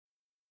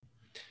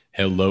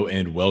Hello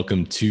and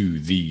welcome to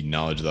the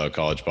Knowledge Without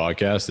College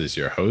podcast. This is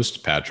your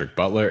host, Patrick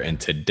Butler, and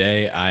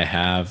today I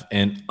have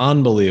an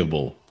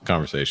unbelievable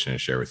conversation to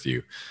share with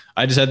you.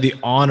 I just had the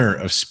honor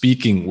of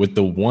speaking with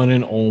the one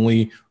and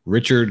only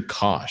Richard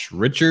Koch.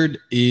 Richard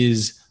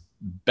is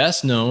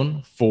best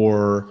known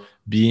for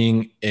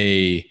being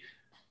a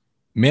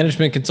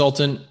management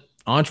consultant,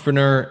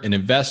 entrepreneur, an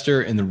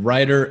investor, and the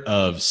writer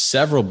of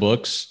several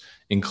books,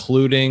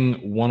 including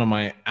one of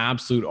my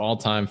absolute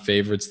all-time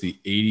favorites, the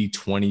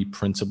 80-20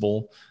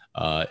 Principle.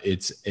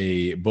 It's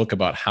a book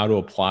about how to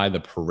apply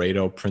the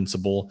Pareto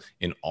principle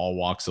in all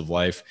walks of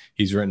life.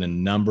 He's written a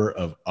number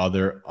of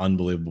other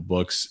unbelievable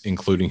books,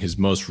 including his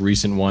most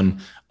recent one,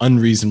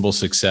 Unreasonable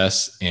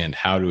Success and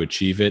How to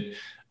Achieve It.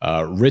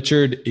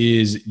 Richard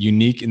is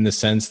unique in the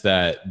sense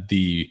that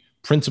the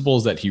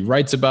principles that he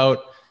writes about,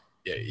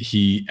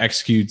 he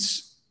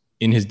executes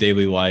in his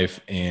daily life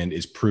and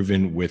is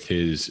proven with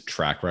his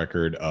track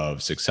record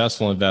of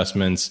successful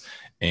investments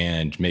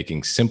and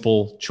making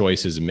simple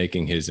choices and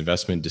making his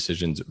investment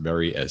decisions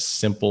very as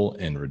simple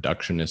and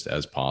reductionist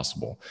as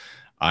possible.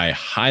 I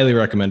highly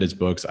recommend his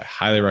books. I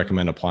highly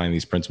recommend applying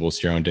these principles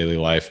to your own daily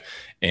life.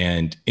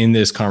 And in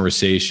this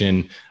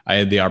conversation, I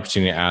had the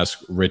opportunity to ask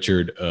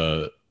Richard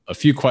a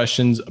few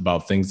questions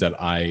about things that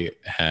I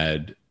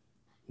had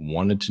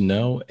wanted to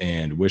know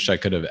and wish I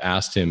could have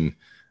asked him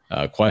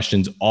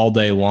questions all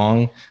day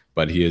long,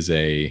 but he is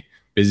a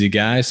busy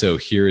guy. So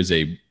here is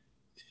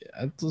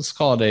let's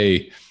call it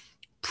a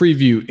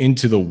preview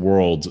into the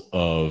world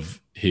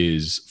of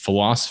his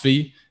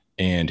philosophy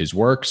and his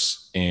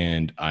works.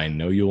 And I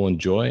know you'll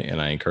enjoy, and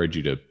I encourage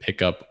you to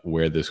pick up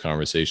where this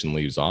conversation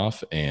leaves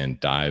off and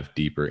dive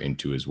deeper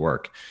into his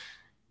work.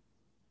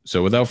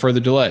 So without further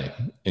delay,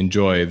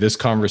 enjoy this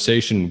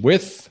conversation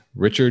with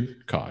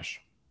Richard Koch.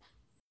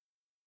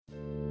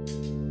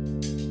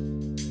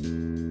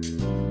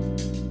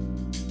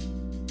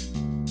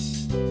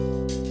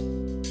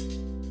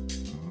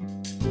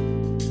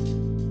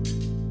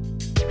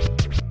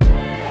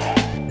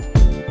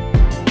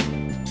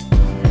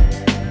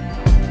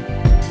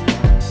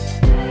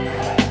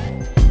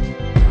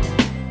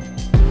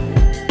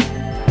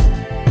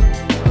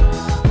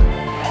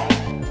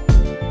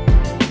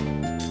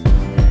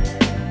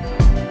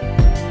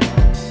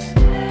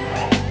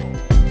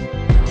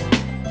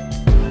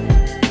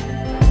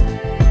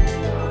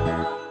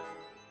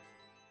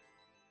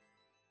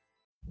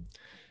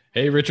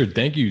 Hey, Richard,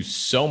 thank you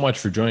so much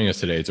for joining us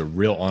today. It's a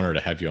real honor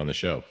to have you on the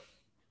show.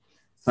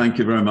 Thank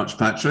you very much,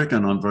 Patrick,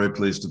 and I'm very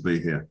pleased to be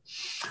here.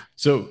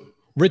 So,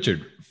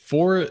 Richard,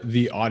 for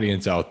the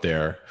audience out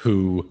there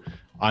who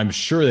I'm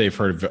sure they've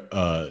heard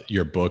of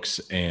your books,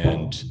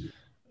 and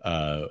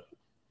we're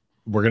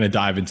going to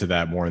dive into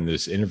that more in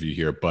this interview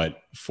here,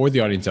 but for the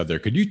audience out there,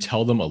 could you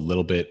tell them a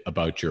little bit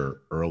about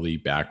your early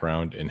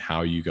background and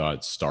how you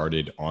got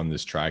started on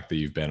this track that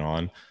you've been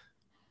on?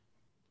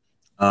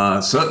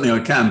 Certainly I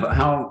can, but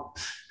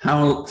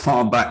how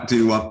far back do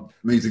you want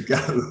me to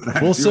go?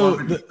 Well, so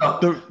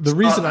the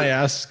reason I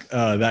ask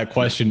that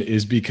question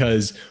is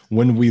because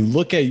when we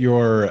look at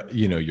your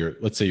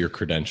let's say your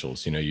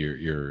credentials,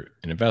 you're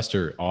an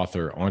investor,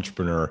 author,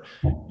 entrepreneur,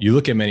 you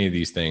look at many of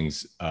these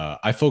things.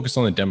 I focus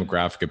on the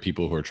demographic of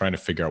people who are trying to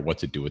figure out what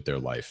to do with their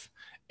life.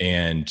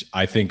 And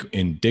I think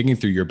in digging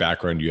through your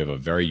background, you have a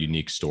very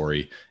unique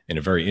story and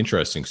a very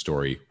interesting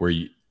story where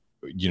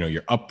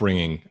your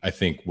upbringing, I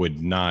think,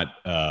 would not,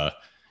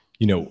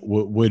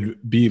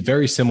 would be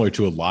very similar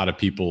to a lot of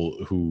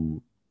people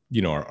who,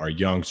 are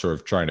young, sort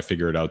of trying to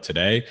figure it out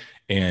today,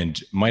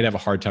 and might have a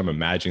hard time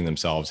imagining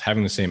themselves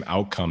having the same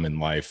outcome in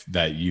life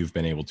that you've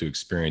been able to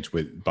experience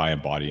by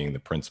embodying the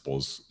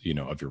principles,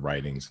 of your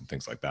writings and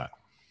things like that.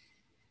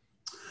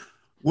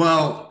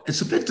 Well,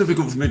 it's a bit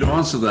difficult for me to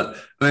answer that.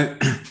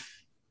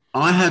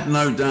 I had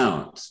no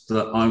doubt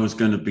that I was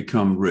going to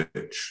become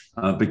rich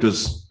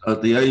because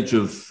at the age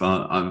of,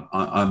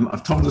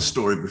 I've told the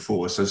story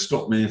before, so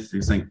stop me if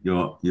you think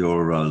your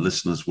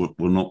listeners will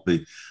not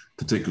be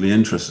particularly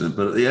interested in it.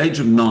 But at the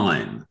age of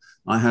 9,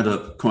 I had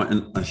quite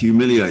a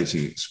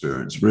humiliating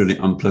experience, really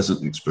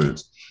unpleasant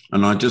experience.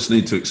 And I just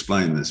need to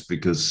explain this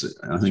because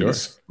I think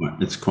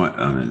it's quite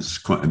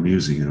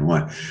amusing in a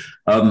way.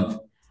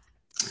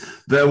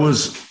 There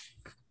was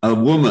a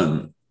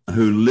woman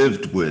who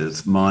lived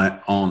with my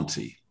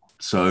auntie,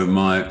 so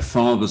my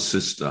father's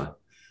sister,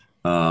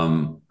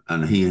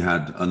 and he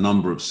had a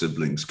number of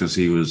siblings because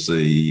he was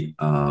the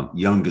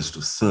youngest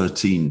of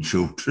 13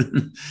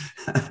 children.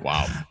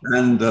 Wow!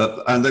 And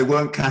they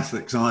weren't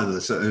Catholics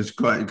either, so it was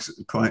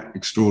quite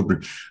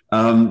extraordinary.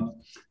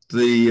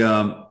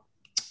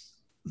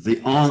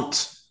 The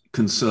aunt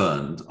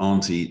concerned,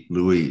 Auntie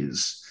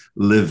Louise,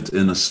 lived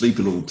in a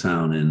sleepy little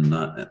town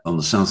on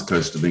the south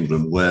coast of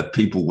England where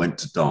people went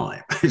to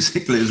die.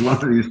 Basically, it's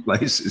one of these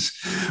places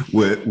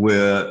where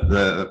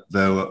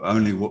there were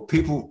only what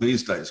people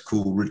these days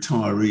call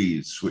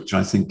retirees, which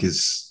I think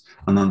is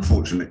an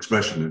unfortunate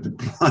expression. It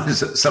implies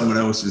that someone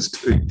else is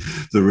doing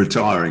the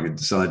retiring and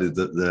decided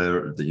that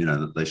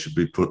that they should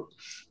be put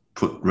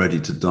ready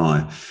to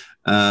die.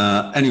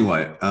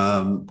 Anyway,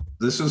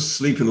 this was a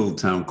sleepy little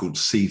town called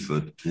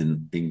Seaford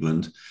in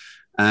England.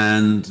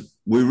 And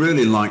we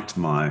really liked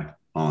my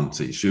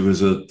auntie. She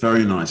was a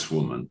very nice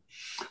woman,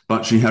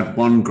 but she had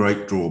one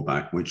great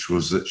drawback, which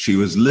was that she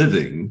was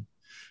living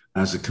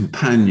as a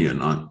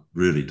companion. I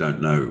really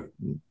don't know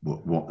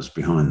what was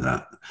behind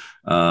that,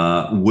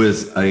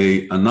 with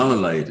another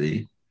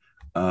lady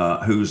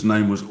whose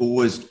name was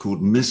always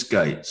called Miss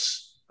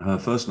Gates. Her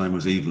first name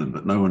was Evelyn,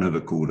 but no one ever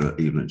called her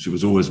Evelyn. She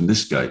was always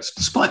Miss Gates,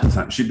 despite the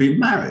fact she'd been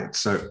married.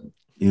 So,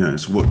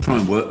 so try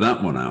and work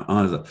that one out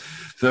either.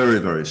 Very,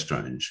 very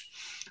strange.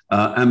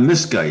 And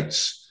Miss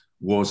Gates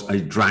was a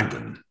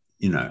dragon.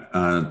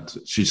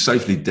 She's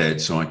safely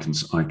dead, so I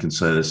can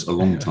say this a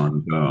long time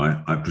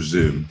ago, I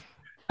presume.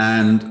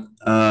 And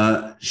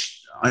I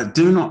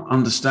do not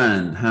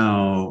understand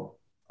how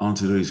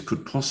Auntie Louise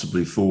could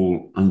possibly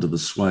fall under the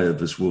sway of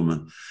this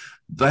woman.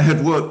 They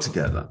had worked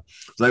together.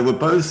 They were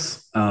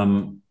both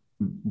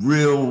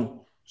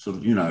real sort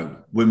of,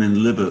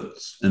 women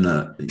liberates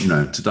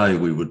today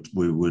we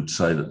would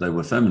say that they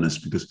were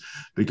feminists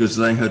because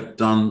they had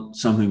done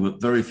something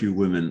that very few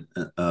women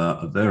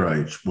of their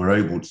age were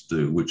able to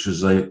do, which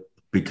is they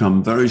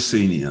become very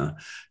senior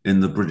in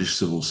the British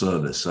civil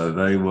service. So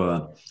they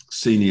were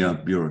senior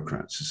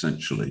bureaucrats,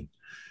 essentially.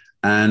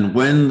 And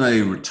when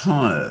they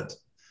retired,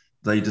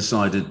 they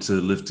decided to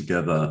live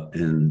together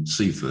in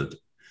Seaford.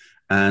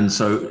 And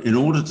so in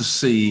order to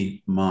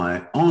see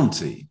my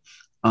auntie,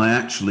 I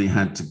actually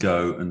had to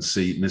go and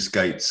see Miss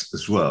Gates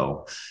as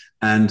well.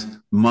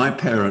 And my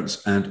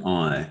parents and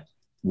I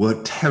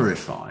were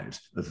terrified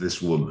of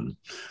this woman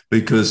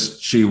because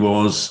she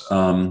was,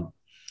 I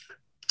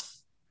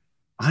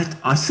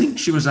think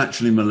she was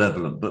actually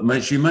malevolent,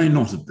 but she may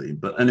not have been.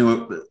 But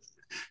anyway,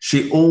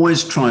 she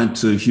always tried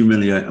to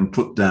humiliate and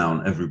put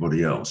down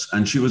everybody else.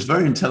 And she was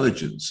very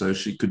intelligent, so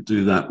she could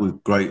do that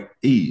with great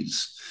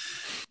ease.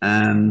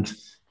 And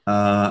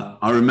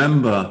I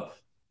remember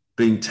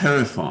being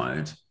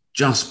terrified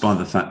just by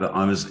the fact that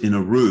I was in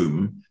a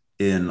room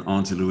in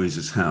Auntie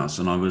Louise's house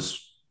and I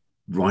was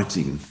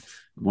writing.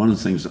 One of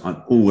the things that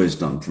I've always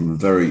done from a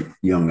very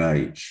young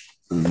age,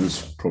 and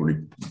this is probably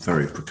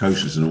very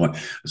precocious in a way,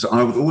 so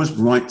I would always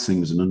write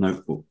things in a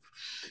notebook.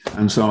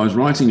 And so I was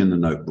writing in the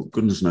notebook,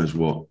 goodness knows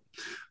what.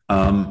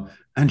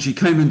 And she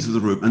came into the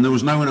room and there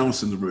was no one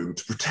else in the room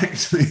to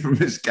protect me from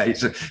Miss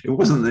Gates. It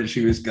wasn't that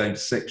she was going to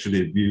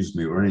sexually abuse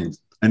me or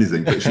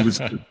anything, but she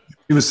was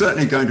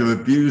certainly going to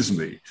abuse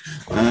me.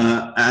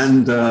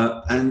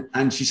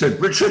 And she said,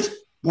 "Richard,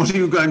 what are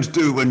you going to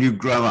do when you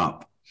grow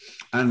up?"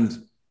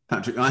 And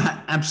Patrick, I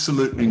had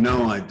absolutely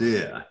no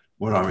idea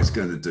what I was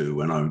going to do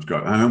when I was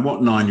growing up. I mean,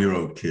 what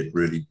 9-year-old kid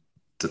really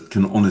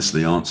can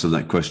honestly answer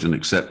that question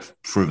except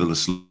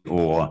frivolously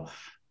or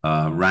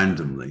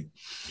randomly?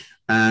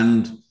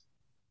 And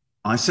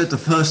I said the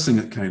first thing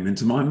that came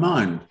into my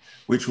mind,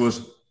 which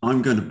was,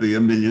 "I'm going to be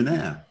a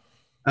millionaire."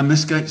 And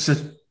Miss Gates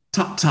said,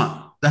 "Tut,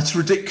 tut, that's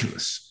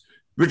ridiculous.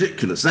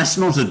 Ridiculous. That's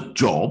not a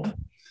job.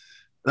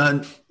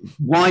 And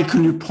why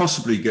can you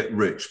possibly get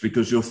rich?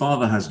 Because your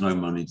father has no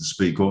money to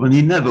speak of, and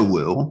he never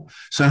will.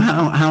 So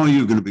how are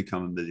you going to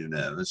become a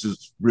millionaire? This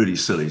is really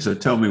silly. So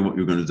tell me what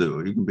you're going to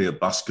do. You can be a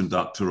bus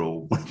conductor,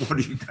 or what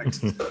are you going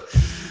to do?"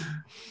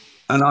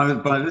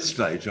 And by this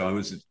stage, I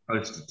was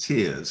close to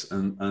tears,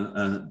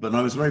 but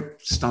I was very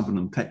stubborn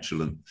and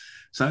petulant.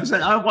 So I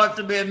said, "I want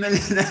to be a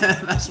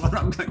millionaire. That's what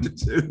I'm going to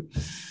do."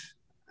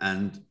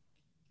 And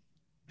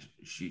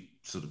she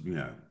sort of,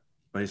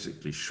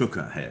 basically shook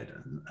her head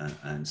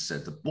and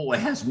said, "The boy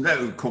has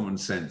no common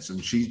sense."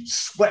 And she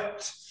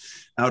swept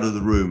out of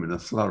the room in a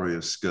flurry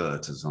of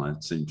skirt, as I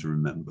seem to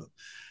remember.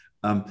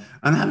 And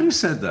having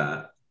said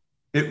that,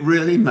 it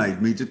really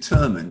made me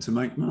determined to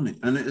make money.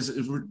 And it is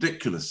a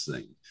ridiculous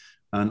thing.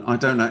 And I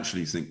don't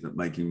actually think that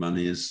making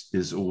money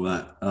is all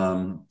that.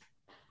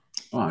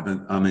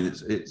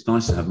 It's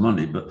nice to have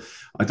money, but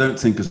I don't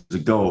think as a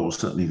goal,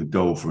 certainly the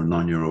goal for a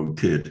 9-year-old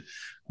kid,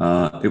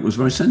 it was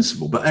very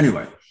sensible. But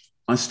anyway,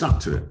 I stuck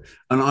to it.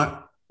 And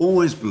I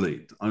always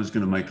believed I was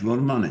going to make a lot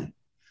of money.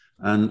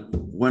 And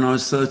when I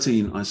was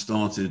 13, I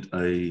started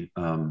a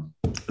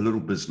little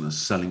business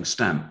selling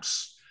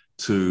stamps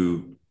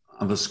to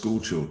other school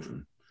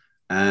children.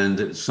 And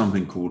it's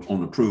something called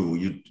On Approval.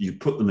 You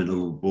put them in a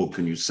little book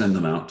and you send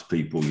them out to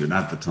people. You'd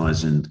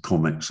advertise in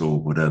comics or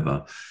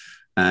whatever.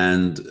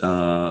 And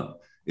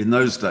in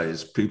those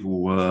days,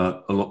 people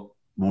were a lot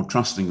more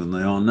trusting than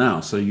they are now.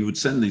 So you would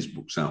send these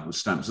books out with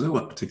stamps. They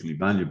weren't particularly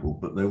valuable,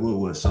 but they were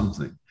worth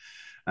something.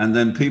 And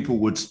then people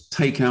would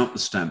take out the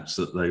stamps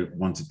that they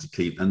wanted to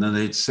keep, and then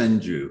they'd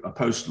send you a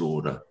postal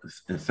order,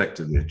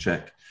 effectively a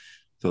check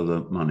for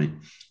the money.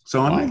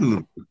 So I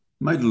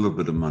made a little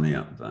bit of money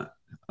out of that.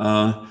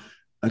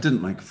 I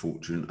didn't make a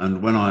fortune.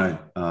 And when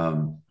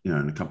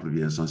in a couple of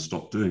years, I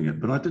stopped doing it,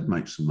 but I did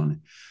make some money.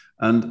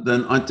 And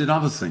then I did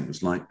other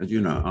things like,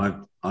 I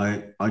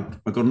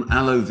got an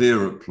aloe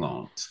vera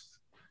plant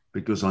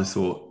because I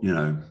thought,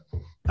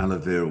 aloe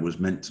vera was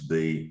meant to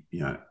be,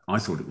 I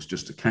thought it was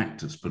just a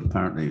cactus, but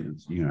apparently,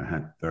 it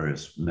had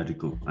various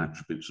medical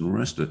attributes and all the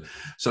rest of it.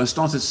 So I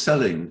started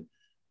selling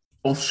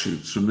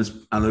offshoots from this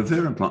aloe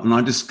vera plant. And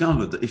I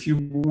discovered that if you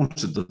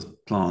watered the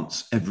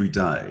plants every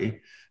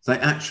day, they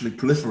actually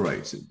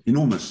proliferated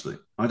enormously.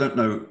 I don't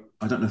know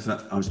if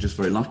I was just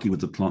very lucky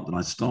with the plant that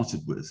I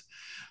started with,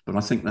 but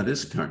I think that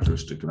is a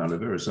characteristic of aloe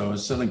vera. So I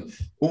was selling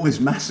all these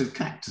massive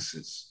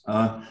cactuses,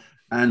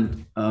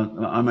 and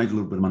I made a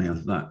little bit of money out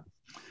of that.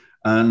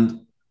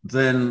 And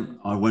then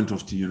I went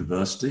off to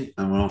university,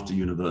 and after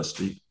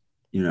university,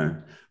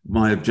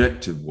 my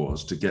objective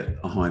was to get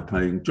a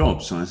high-paying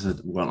job. So I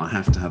said, well, I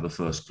have to have a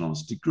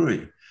first-class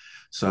degree.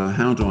 So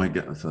how do I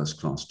get a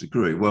first-class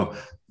degree? Well,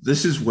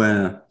 this is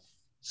where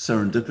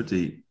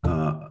serendipity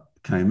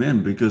came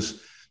in,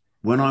 because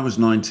when I was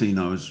 19,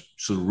 I was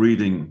sort of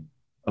reading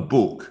a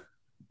book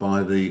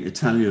by the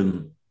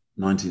Italian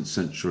 19th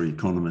century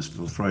economist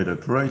Vilfredo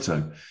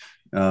Pareto.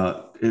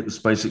 It was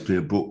basically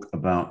a book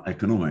about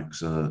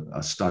economics,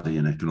 a study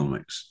in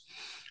economics.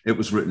 It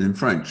was written in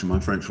French, and my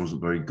French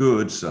wasn't very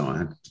good, so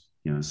I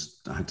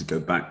had to go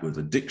back with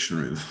a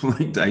dictionary the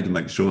following day to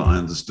make sure I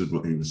understood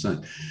what he was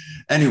saying.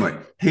 Anyway,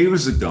 he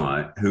was a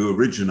guy who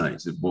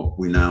originated what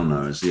we now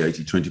know as the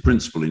 80-20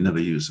 principle. He never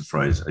used the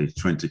phrase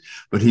 80-20,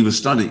 but he was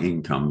studying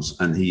incomes,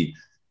 and he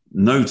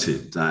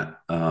noted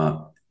that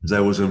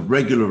there was a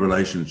regular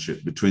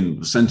relationship between the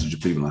percentage of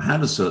people that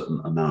had a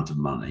certain amount of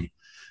money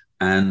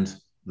and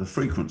the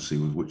frequency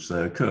with which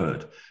they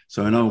occurred.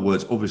 So in other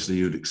words, obviously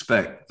you'd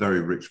expect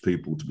very rich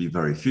people to be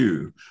very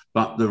few,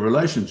 but the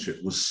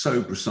relationship was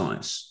so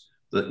precise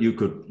that you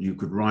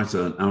could write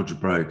an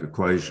algebraic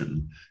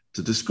equation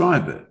to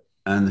describe it.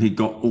 And he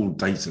got all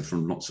data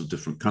from lots of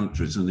different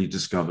countries, and he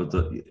discovered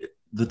that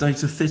the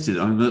data fitted.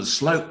 I mean, the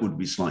slope would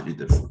be slightly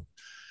different,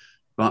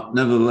 but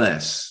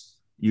nevertheless,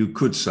 you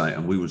could say,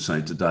 and we would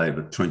say today,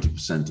 that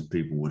 20% of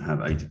people would have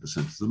 80%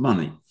 of the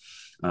money.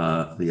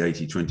 The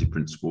 80-20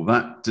 principle.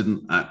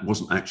 That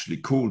wasn't actually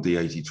called the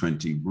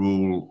 80-20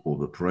 rule or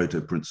the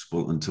Pareto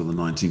principle until the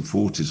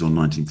 1940s or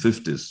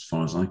 1950s, as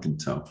far as I can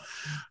tell.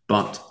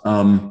 But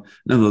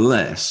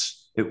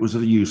nevertheless, it was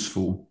a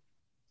useful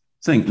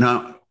thing.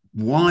 Now,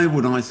 why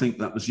would I think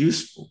that was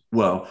useful?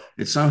 Well,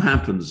 it so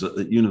happens that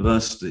at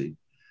university,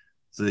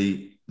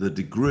 the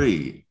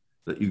degree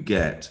that you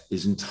get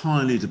is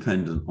entirely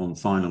dependent on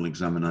final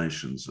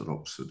examinations at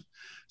Oxford.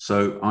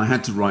 So I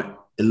had to write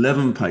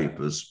 11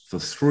 papers for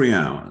 3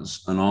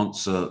 hours and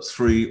answer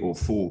 3 or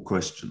 4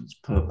 questions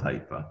per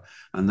paper.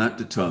 And that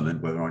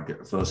determined whether I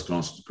get a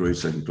first-class degree,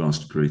 second-class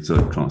degree,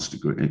 third-class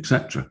degree,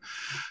 etc.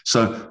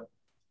 So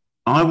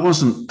I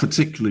wasn't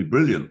particularly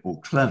brilliant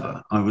or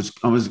clever. I was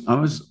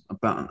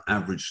about an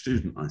average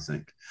student, I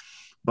think.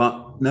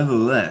 But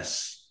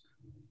nevertheless,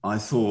 I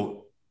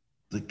thought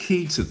the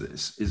key to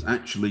this is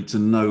actually to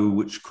know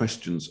which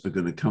questions are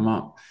going to come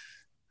up.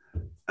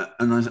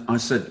 And I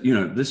said,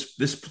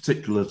 this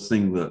particular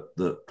thing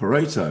that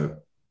Pareto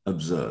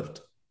observed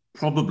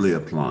probably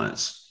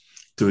applies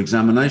to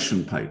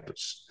examination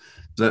papers.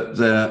 That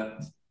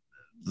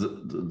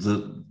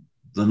the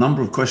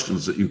number of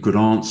questions that you could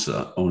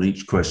answer on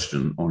each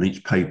question, on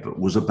each paper,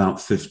 was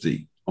about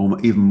 50, or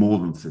even more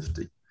than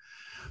 50.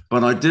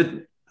 But I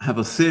did have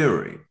a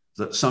theory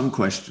that some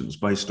questions,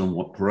 based on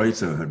what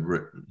Pareto had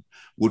written,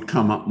 would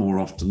come up more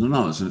often than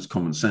others. And it's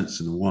common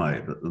sense in a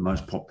way that the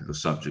most popular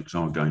subjects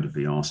are going to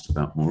be asked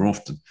about more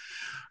often.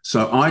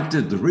 So I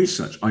did the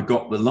research. I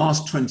got the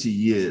last 20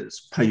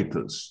 years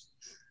papers,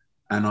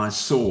 and I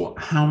saw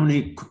how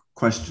many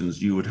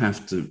questions you would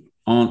have to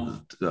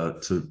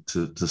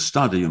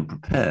study and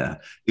prepare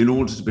in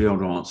order to be able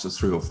to answer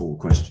 3 or 4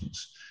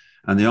 questions.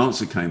 And the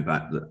answer came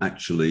back that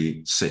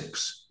actually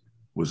 6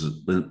 was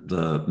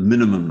the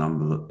minimum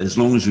number, as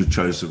long as you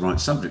chose the right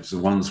subjects, the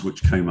ones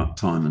which came up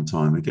time and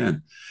time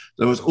again.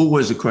 There was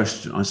always a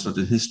question. I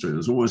studied history. There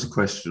was always a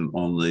question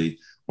on the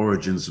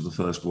origins of the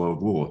First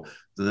World War.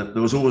 There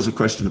was always a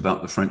question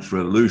about the French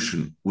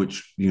Revolution,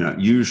 which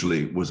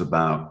usually was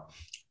about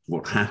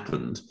what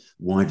happened,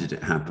 why did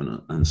it happen,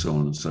 and so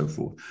on and so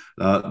forth.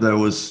 There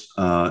was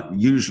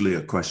usually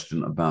a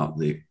question about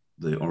the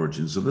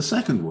origins of the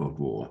Second World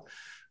War.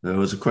 There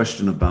was a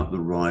question about the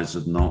rise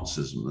of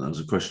Nazism. There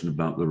was a question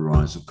about the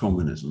rise of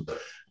communism,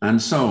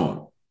 and so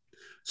on.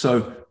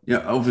 So,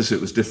 obviously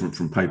it was different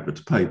from paper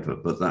to paper,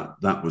 but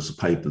that was a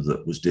paper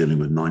that was dealing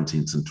with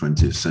 19th and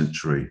 20th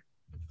century,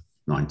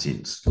 late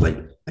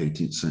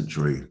 18th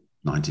century,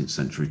 19th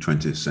century,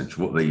 20th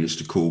century, what they used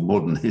to call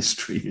modern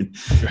history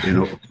in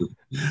Oxford.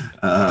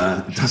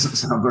 It doesn't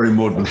sound very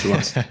modern to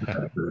us.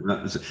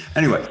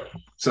 Anyway,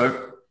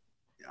 so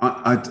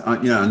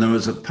and there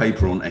was a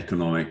paper on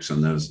economics,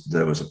 and there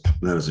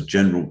was a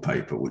general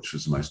paper which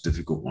was the most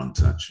difficult one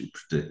to actually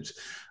predict.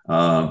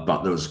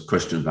 But there was a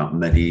question about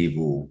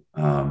medieval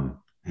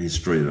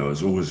history. There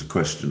was always a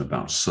question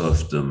about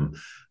serfdom.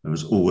 There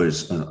was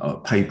always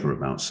a paper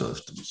about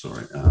serfdom.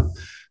 Sorry.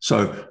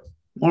 So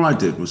what I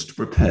did was to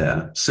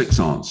prepare 6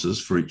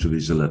 answers for each of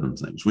these 11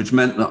 things, which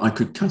meant that I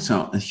could cut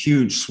out a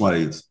huge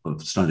swathe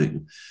of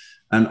studying.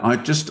 And I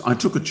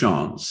took a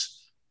chance,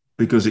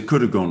 because it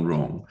could have gone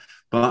wrong.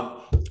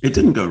 But it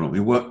didn't go wrong.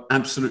 It worked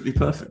absolutely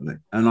perfectly.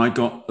 And I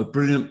got a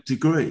brilliant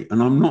degree.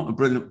 And I'm not a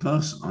brilliant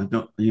person. I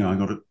got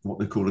what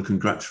they call a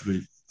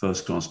congratulatory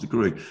first-class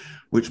degree,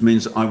 which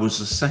means I was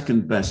the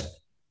second best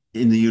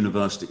in the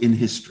university in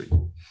history.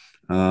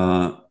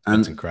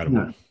 That's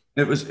incredible.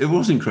 It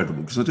was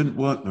incredible because I didn't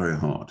work very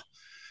hard,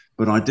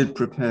 but I did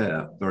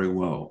prepare very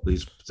well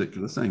these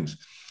particular things.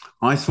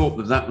 I thought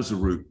that was a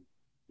route,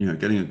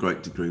 getting a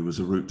great degree was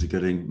a route to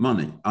getting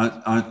money.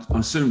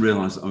 I soon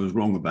realized that I was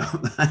wrong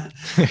about that,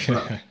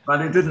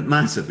 but it didn't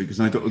matter because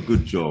I got a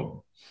good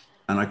job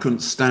and I couldn't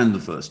stand the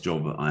first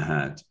job that I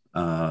had.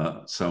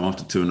 So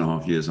after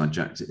 2.5 years, I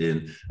jacked it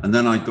in, and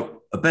then I got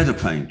a better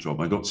paying job.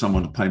 I got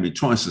someone to pay me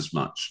twice as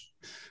much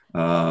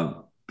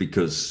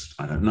because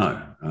I don't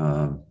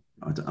know.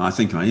 I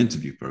think I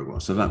interviewed very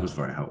well, so that was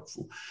very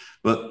helpful.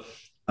 But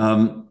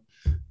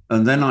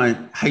and then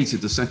I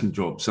hated the second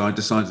job, so I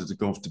decided to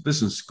go off to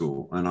business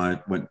school, and I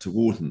went to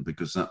Wharton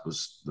because that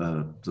was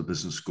the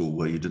business school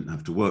where you didn't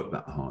have to work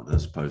that hard,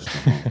 as opposed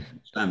to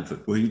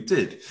Stanford, where you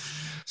did.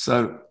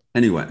 So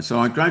anyway, so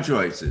I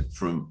graduated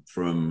from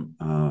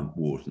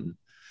Wharton,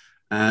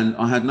 and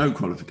I had no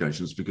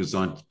qualifications because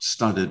I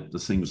studied the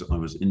things that I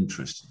was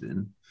interested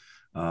in,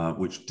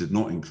 which did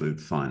not include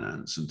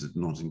finance and did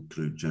not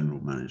include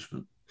general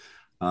management.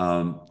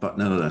 But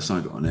nevertheless, I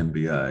got an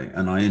MBA,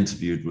 and I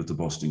interviewed with the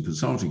Boston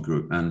Consulting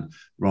Group, and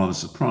rather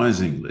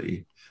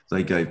surprisingly,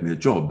 they gave me a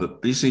job.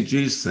 But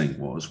BCG's thing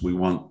was, we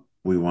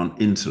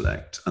want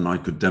intellect, and I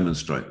could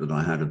demonstrate that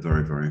I had a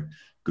very, very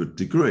good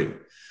degree.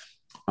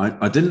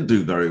 I didn't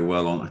do very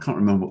well on, I can't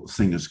remember what the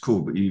thing is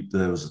called, but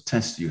there was a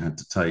test you had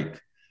to take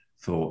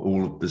for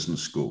all of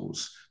business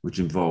schools, which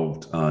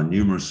involved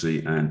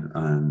numeracy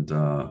and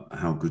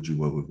how good you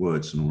were with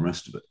words and all the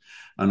rest of it.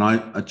 And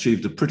I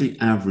achieved a pretty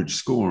average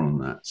score on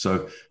that.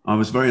 So I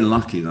was very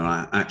lucky that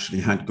I actually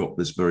had got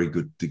this very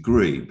good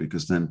degree,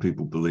 because then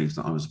people believed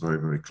that I was very,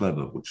 very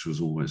clever, which was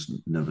always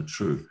never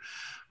true.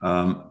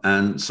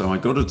 And so I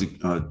got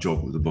a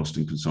job with the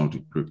Boston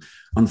Consulting Group.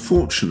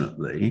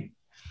 Unfortunately,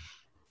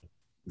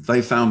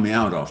 they found me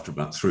out after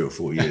about 3 or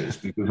 4 years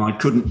because I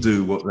couldn't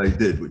do what they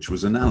did, which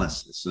was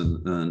analysis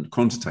and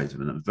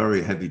quantitative, and a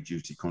very heavy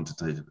duty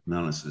quantitative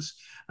analysis.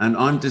 And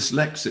I'm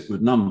dyslexic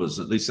with numbers,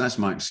 at least that's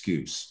my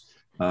excuse.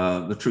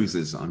 The truth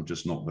is I'm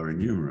just not very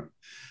numerate.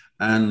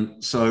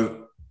 And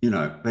so,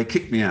 they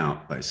kicked me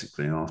out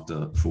basically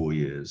after 4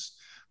 years,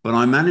 but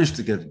I managed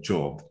to get a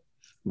job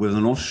with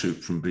an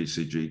offshoot from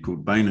BCG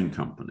called Bain &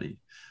 Company,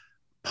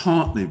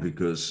 partly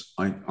because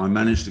I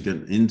managed to get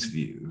an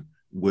interview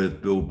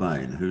with Bill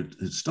Bain, who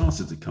had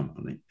started the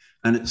company.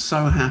 And it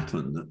so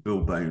happened that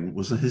Bill Bain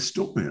was a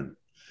historian,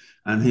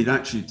 and he'd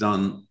actually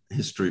done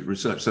history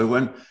research. So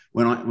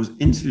when I was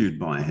interviewed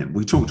by him,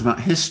 we talked about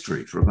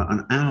history for about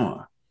an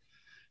hour.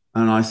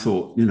 And I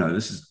thought,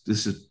 this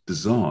is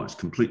bizarre. It's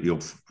completely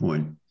off the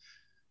point.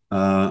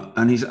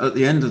 And he's at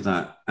the end of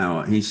that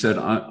hour, he said,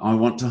 I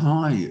want to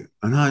hire you.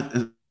 And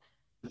I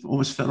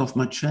almost fell off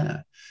my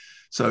chair.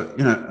 So,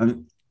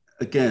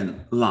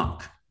 again,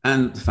 luck.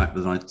 And the fact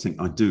that I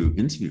think I do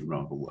interview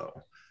rather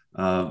well.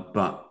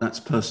 But that's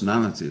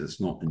personality.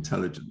 That's not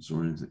intelligence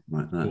or anything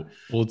like that.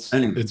 Well,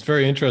 it's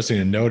very interesting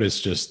to notice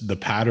just the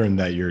pattern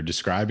that you're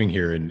describing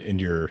here in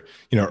your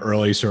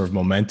early sort of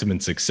momentum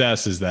and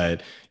success is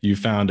that you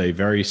found a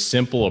very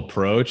simple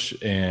approach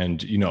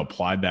and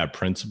applied that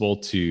principle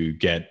to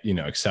get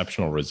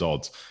exceptional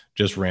results.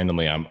 Just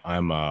randomly,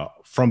 I'm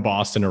from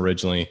Boston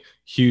originally,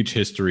 huge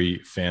history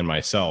fan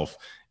myself,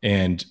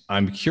 and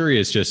I'm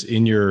curious just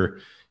in your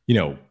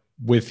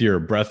with your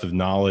breadth of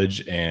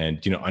knowledge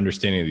and,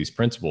 understanding of these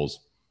principles,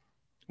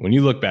 when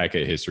you look back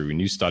at history, when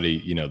you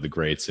study, the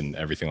greats and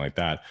everything like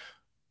that,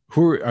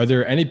 are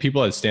there any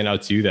people that stand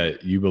out to you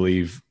that you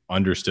believe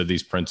understood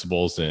these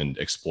principles and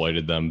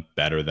exploited them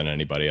better than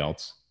anybody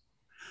else?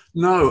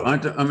 No, I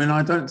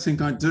don't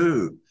think I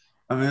do.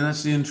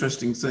 That's the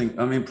interesting thing.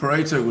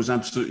 Pareto was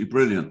absolutely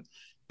brilliant,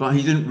 but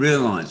he didn't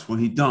realize what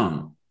he'd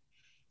done.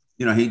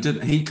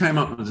 He came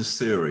up with this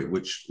theory,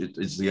 which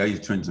is the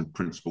 80-20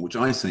 principle, which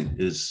I think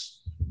it's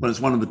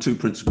one of the 2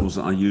 principles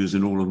that I use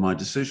in all of my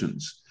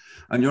decisions.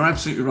 And you're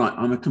absolutely right.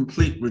 I'm a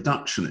complete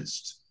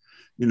reductionist.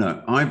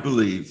 I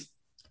believe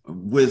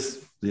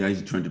with the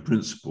 80-20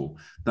 principle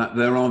that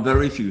there are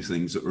very few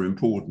things that are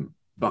important,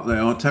 but they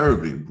are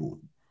terribly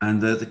important.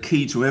 And they're the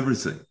key to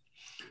everything.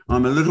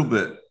 I'm a little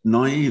bit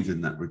naive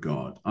in that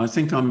regard. I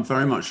think I'm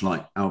very much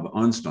like Albert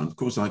Einstein. Of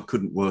course, I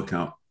couldn't work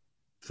out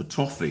for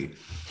toffee,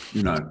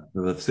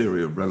 the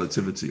theory of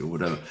relativity or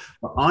whatever.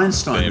 But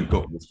Einstein had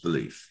got this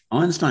belief.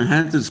 Einstein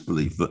had this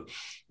belief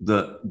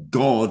that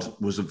God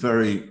was a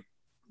very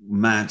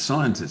mad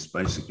scientist,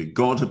 basically.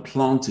 God had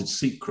planted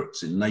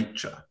secrets in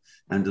nature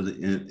and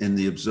in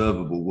the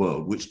observable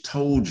world, which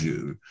told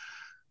you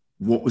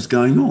what was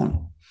going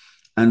on.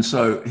 And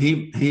so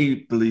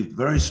he believed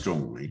very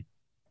strongly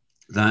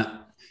that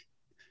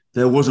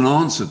there was an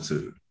answer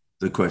to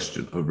the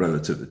question of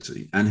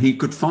relativity, and he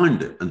could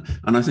find it.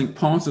 And I think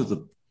part of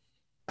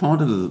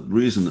the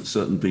reason that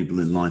certain people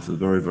in life are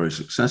very, very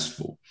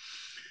successful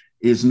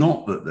is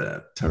not that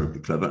they're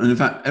terribly clever. And in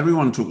fact,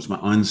 everyone talks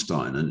about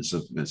Einstein, and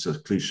it's a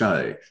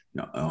cliche,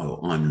 oh,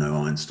 I'm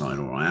no Einstein,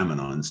 or I am an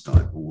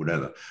Einstein, or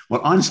whatever.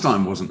 Well,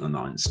 Einstein wasn't an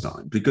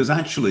Einstein, because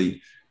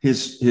actually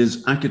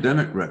his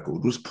academic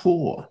record was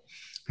poor.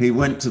 He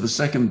went to the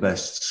second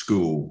best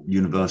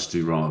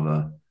university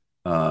rather,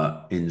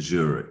 in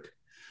Zurich.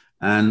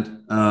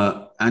 And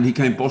he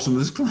came bottom of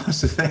his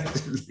class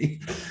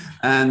effectively.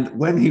 And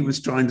when he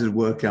was trying to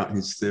work out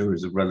his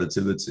theories of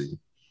relativity,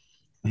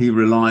 he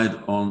relied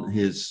on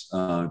his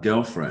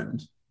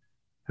girlfriend,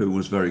 who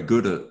was very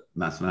good at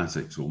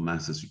mathematics, or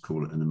math as you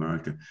call it in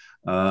America,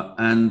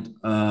 and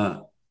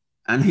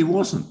he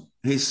wasn't.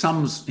 His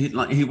sums,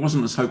 he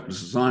wasn't as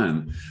hopeless as I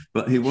am,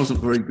 but he wasn't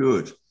very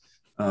good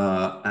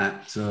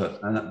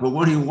but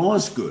what he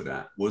was good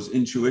at was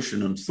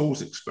intuition and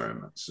thought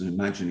experiments, and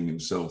imagining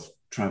himself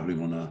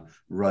traveling on a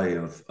ray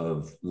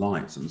of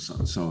light and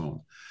so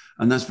on.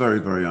 And that's very,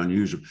 very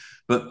unusual.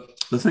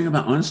 But the thing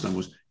about Einstein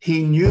was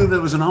he knew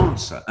there was an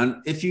answer. And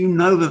if you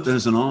know that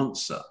there's an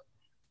answer,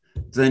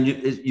 then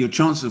your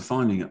chances of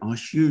finding it are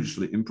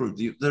hugely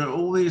improved. There are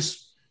all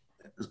these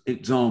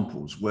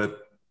examples where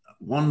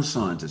one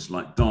scientist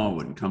like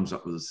Darwin comes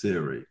up with a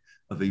theory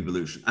of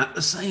evolution at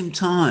the same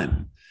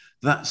time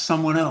that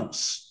someone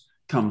else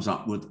comes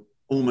up with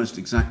almost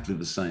exactly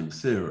the same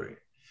theory.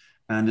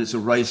 And it's a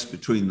race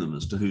between them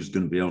as to who's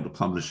going to be able to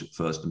publish it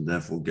first, and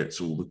therefore gets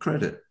all the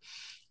credit.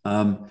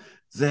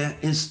 There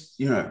is,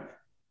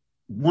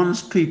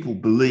 once people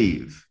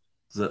believe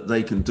that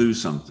they can do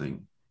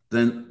something,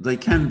 then they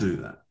can do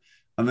that.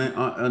 I mean,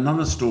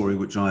 another story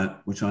which I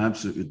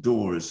absolutely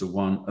adore is the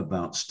one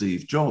about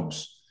Steve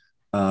Jobs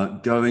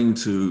going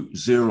to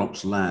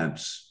Xerox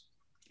labs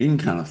in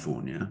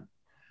California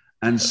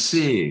and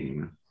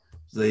seeing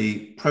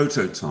the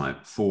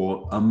prototype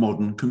for a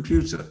modern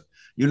computer.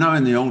 In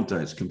the old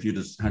days,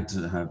 computers had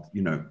to have,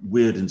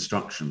 weird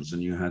instructions,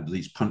 and you had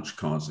these punch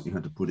cards that you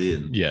had to put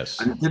in.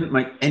 Yes. And it didn't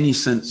make any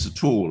sense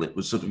at all. It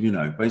was sort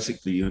of,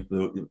 basically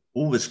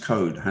all this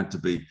code had to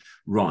be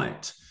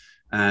right.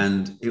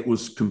 And it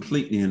was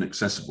completely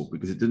inaccessible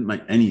because it didn't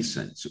make any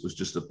sense. It was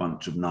just a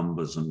bunch of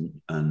numbers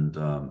and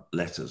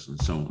letters and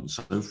so on and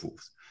so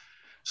forth.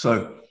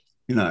 So,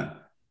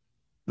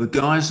 the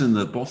guys in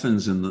the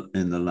boffins in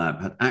the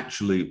lab had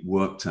actually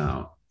worked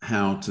out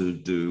how to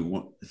do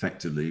what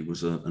effectively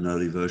was an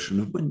early version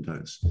of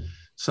Windows,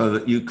 so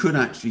that you could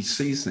actually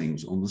see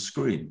things on the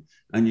screen,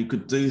 and you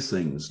could do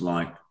things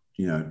like,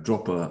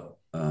 drop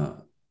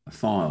a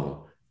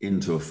file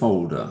into a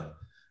folder,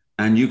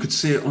 and you could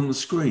see it on the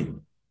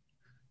screen,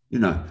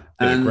 and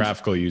a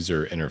graphical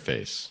user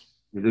interface.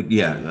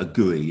 Yeah, a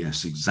GUI,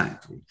 yes,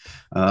 exactly.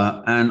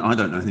 And I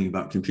don't know anything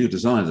about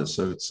computers either,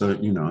 so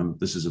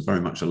this is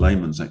very much a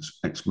layman's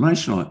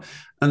explanation of it.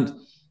 And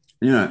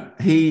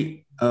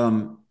he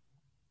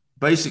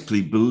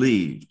basically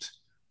believed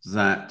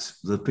that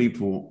the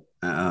people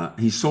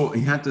he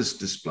had this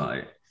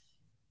display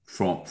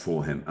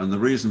for him, and the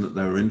reason that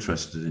they were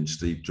interested in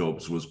Steve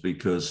Jobs was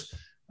because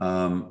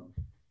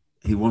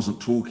he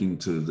wasn't talking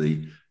to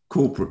the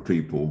corporate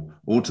people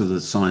or to the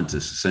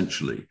scientists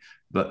essentially.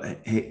 But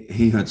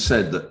he had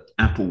said that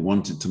Apple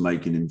wanted to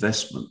make an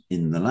investment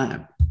in the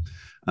lab.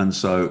 And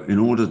so in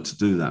order to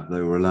do that, they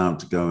were allowed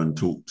to go and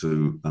talk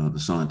to the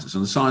scientists.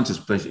 And the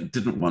scientists basically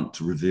didn't want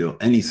to reveal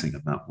anything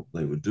about what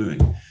they were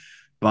doing.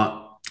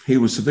 But he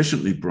was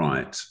sufficiently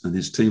bright, and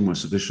his team were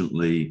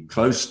sufficiently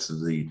close to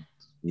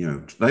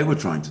they were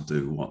trying to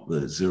do what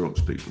the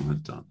Xerox people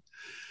had done.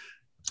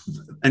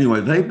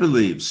 Anyway, they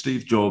believed,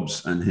 Steve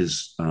Jobs and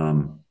his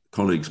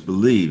colleagues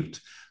believed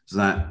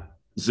that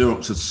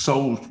Xerox had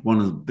solved one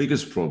of the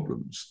biggest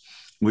problems,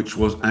 which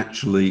was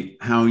actually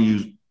how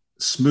you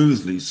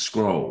smoothly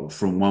scroll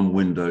from one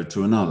window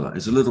to another.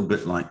 It's a little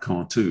bit like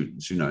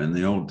cartoons, in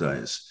the old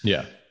days.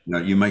 Yeah.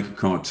 You make a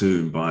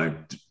cartoon by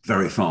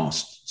very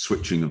fast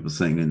switching of the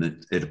thing,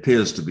 and it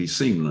appears to be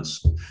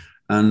seamless.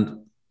 And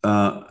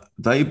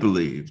they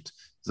believed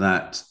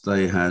that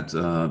they had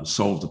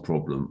solved the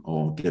problem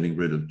of getting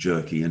rid of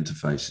jerky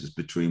interfaces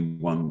between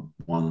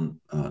one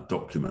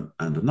document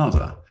and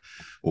another,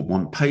 or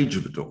one page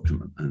of a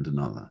document and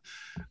another.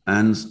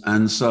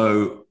 And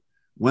so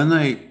when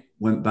they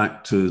went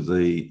back to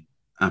the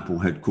Apple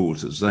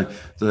headquarters,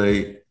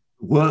 they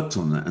worked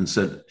on that and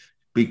said,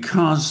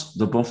 because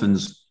the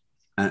boffins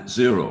at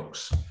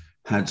Xerox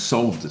had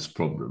solved this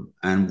problem,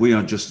 and we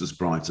are just as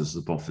bright as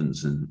the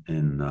boffins in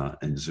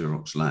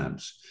Xerox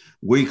labs,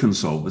 we can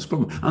solve this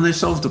problem. And they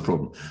solved the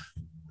problem.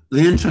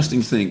 The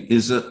interesting thing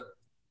is that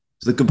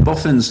the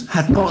boffins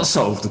had not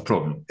solved the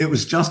problem. It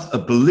was just a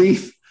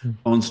belief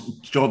on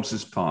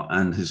Jobs' part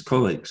and his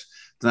colleagues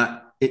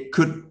that it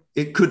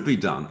could be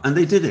done, and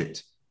they did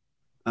it.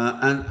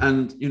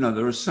 And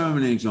there are so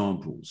many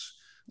examples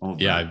of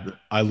that.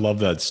 I love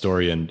that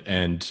story,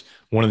 and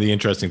one of the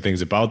interesting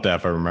things about that,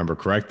 if I remember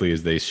correctly,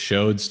 is they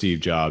showed Steve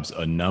Jobs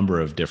a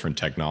number of different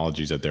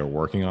technologies that they were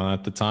working on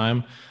at the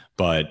time,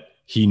 but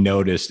he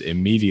noticed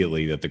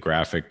immediately that the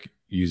graphic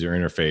user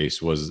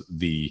interface was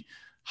the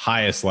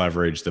highest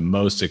leverage, the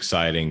most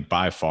exciting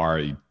by far.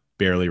 He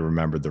barely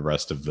remembered the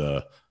rest of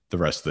the the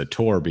rest of the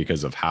tour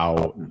because of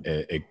how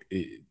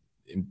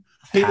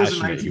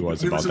passionate he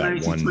was about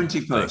that one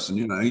 80-20 person.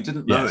 You know, he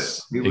didn't know it.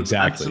 He was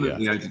exactly,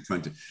 absolutely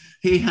 80-20.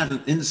 He had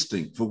an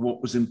instinct for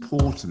what was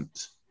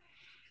important.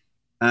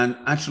 And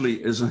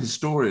actually, as a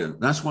historian,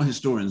 that's what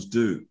historians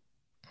do,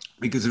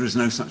 because there is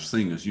no such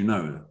thing as, you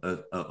know,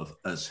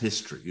 as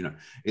history. You know,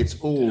 it's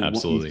all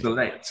Absolutely. what you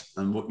select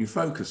and what you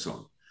focus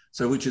on.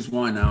 So, which is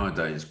why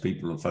nowadays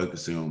people are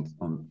focusing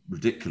on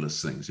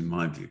ridiculous things, in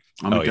my view.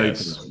 I'm a gay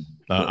person.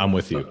 I'm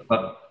with you.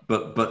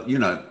 But you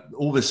know,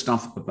 all this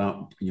stuff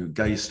about, you know,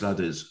 gay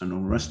studies and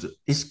all the rest of it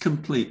is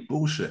complete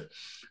bullshit.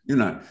 You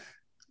know,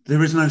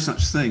 there is no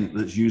such thing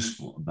that's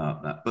useful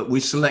about that. But we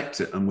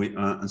select it,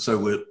 and so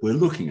we're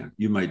looking at.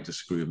 You may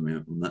disagree with me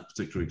on that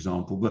particular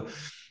example,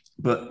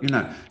 but you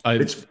know,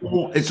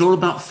 it's all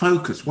about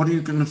focus. What are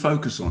you going to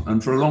focus on?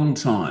 And for a long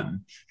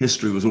time,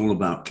 history was all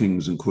about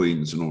kings and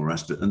queens and all the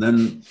rest of it. And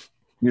then,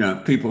 you know,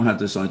 people had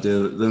this idea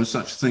that there was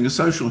such a thing as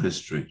social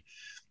history.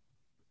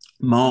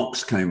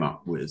 Marx came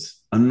up with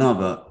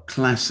another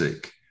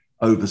classic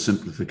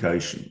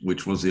oversimplification,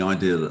 which was the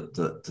idea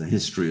that the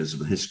history is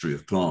the history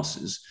of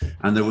classes.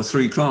 And there were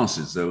three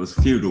classes. There was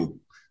feudal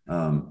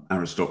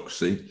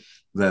aristocracy,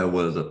 there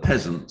were the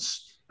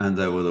peasants, and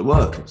there were the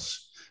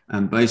workers.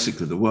 And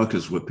basically the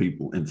workers were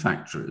people in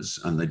factories,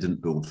 and they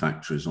didn't build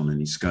factories on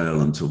any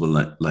scale until the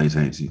late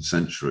 18th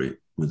century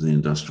with the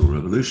Industrial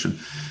Revolution.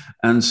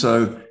 And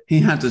so he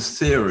had this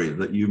theory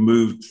that you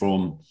moved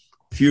from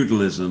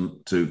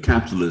feudalism to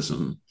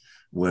capitalism,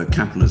 where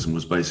capitalism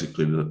was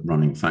basically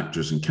running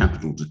factories and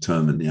capital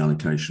determined the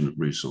allocation of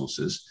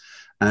resources.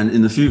 And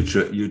in the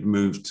future, you'd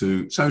move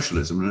to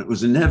socialism. And it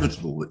was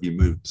inevitable that you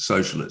moved to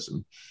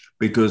socialism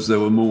because there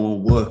were more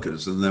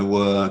workers than there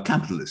were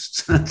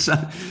capitalists.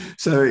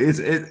 so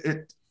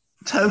it's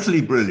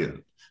totally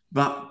brilliant,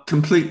 but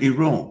completely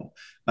wrong.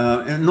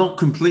 And not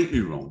completely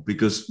wrong,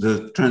 because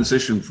the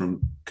transition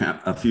from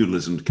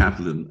feudalism to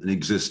capitalism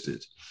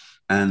existed.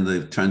 And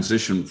the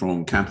transition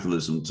from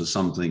capitalism to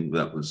something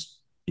that was,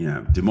 you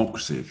know,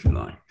 democracy, if you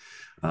like,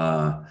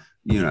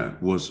 you know,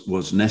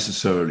 was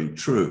necessarily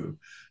true.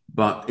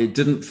 But it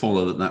didn't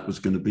follow that that was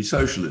going to be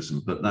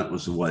socialism, but that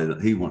was the way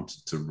that he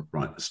wanted to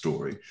write the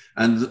story.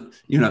 And,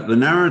 you know, the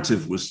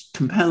narrative was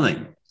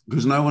compelling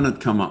because no one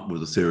had come up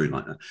with a theory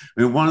like that.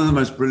 I mean, one of the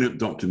most brilliant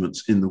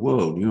documents in the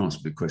world, you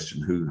asked me a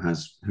question,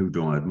 who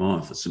do I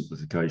admire for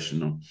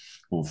simplification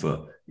or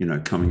for, you know,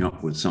 coming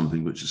up with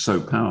something which is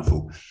so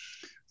powerful?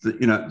 That,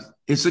 you know,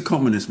 it's the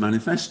Communist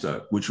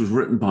Manifesto, which was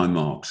written by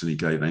Marx, and he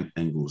gave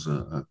Engels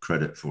a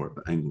credit for it,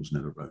 but Engels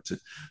never wrote it.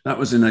 That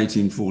was in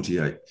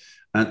 1848.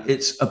 And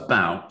it's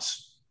about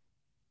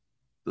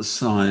the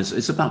size,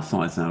 it's about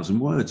 5,000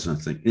 words, I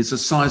think. It's the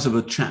size of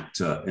a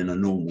chapter in a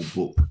normal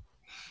book.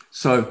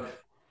 So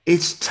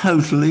it's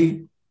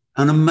totally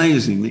and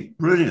amazingly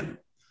brilliant.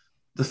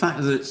 The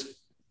fact that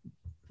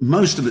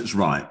most of it's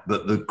right,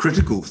 but the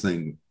critical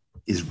thing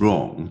is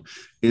wrong,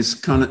 is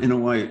kind of, in a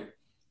way,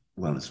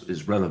 well,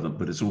 it's relevant,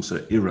 but it's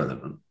also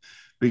irrelevant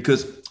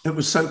because it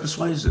was so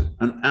persuasive.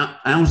 And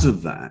out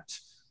of that,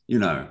 you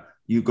know,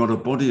 you got a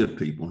body of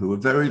people who were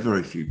very,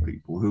 very few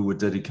people who were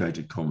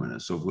dedicated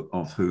communists,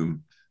 of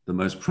whom the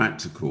most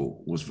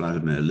practical was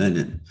Vladimir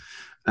Lenin.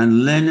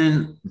 And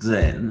Lenin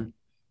then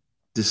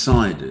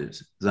decided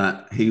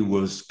that he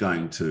was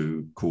going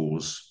to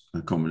cause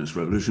a communist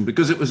revolution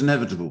because it was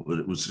inevitable that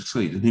it would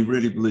succeed. And he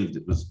really believed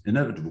it was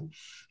inevitable.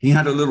 He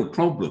had a little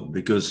problem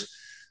because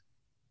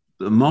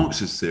the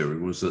Marxist theory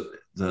was that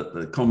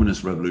the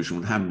communist revolution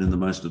would happen in the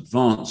most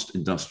advanced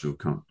industrial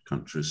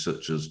countries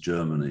such as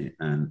Germany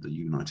and the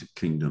United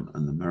Kingdom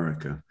and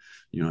America,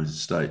 United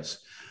States.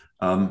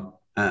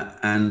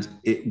 And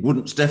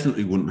it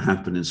definitely wouldn't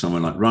happen in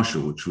somewhere like Russia,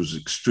 which was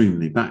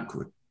extremely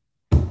backward.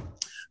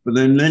 But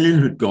then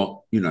Lenin had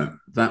got, you know,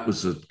 that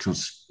was an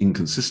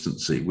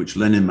inconsistency, which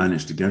Lenin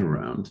managed to get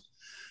around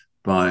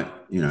by,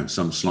 you know,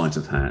 some sleight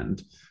of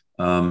hand.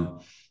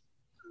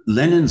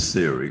 Lenin's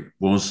theory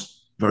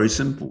was very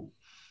simple.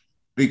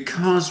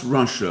 Because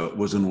Russia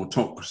was an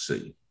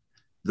autocracy,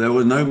 there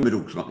were no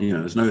middle class, you know,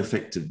 there's no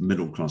effective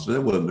middle class.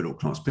 There were middle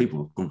class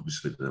people,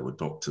 obviously there were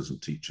doctors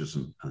and teachers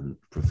and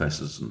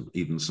professors and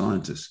even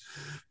scientists,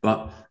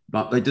 but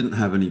they didn't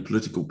have any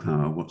political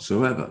power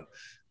whatsoever.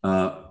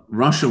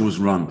 Russia was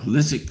run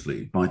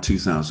politically by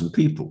 2,000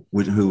 people,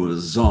 who were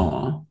the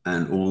Tsar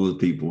and all the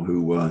people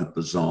who were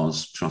the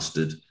Tsar's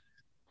trusted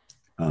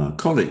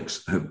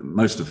colleagues,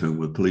 most of whom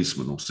were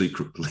policemen or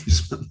secret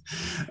policemen.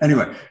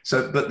 Anyway,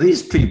 but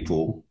these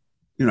people,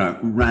 you know,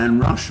 ran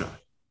Russia,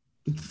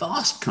 a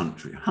vast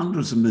country,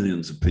 hundreds of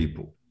millions of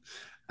people.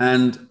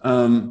 And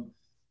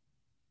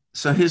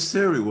so his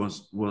theory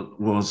was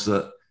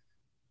that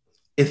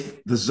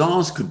if the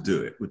Tsars could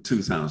do it with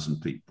 2,000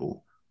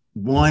 people,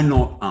 why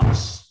not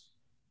us,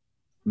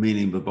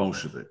 meaning the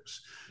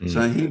Bolsheviks?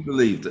 So he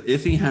believed that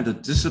if he had a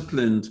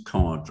disciplined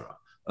cadre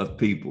of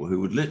people who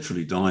would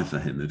literally die for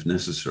him if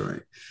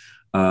necessary,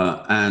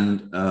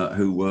 and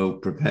who were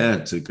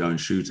prepared to go and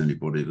shoot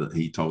anybody that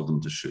he told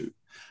them to shoot,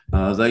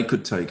 they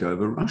could take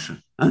over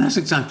Russia. And that's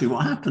exactly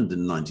what happened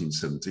in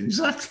 1917.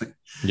 Exactly.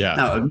 Yeah.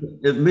 Now,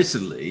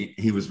 admittedly,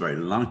 he was very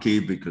lucky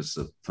because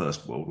the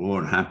First World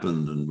War had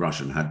happened and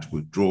Russia had to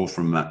withdraw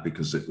from that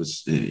because it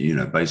was,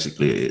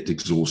 basically it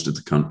exhausted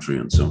the country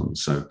and so on and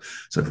so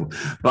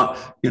forth.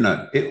 But,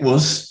 it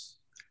was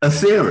a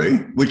theory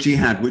which he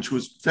had, which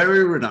was very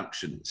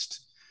reductionist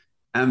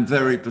and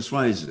very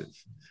persuasive.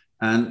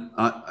 And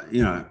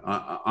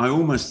I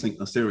almost think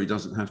the theory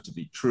doesn't have to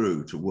be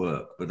true to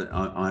work. But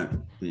I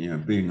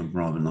being a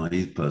rather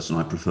naive person,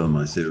 I prefer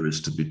my theories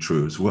to be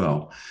true as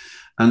well.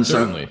 And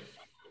Certainly. So,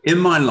 in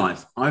my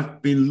life,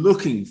 I've been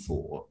looking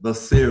for the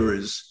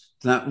theories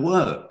that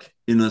work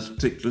in a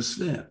particular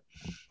sphere.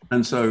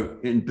 And so,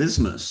 in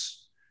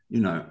business,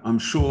 I'm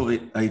sure the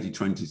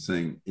 80-20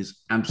 thing is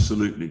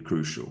absolutely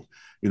crucial.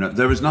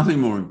 There is nothing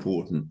more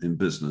important in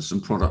business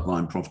than product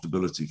line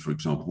profitability, for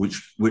example,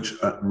 which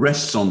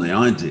rests on the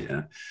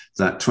idea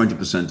that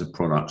 20% of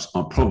products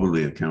are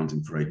probably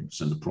accounting for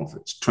 80% of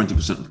profits.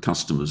 20% of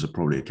customers are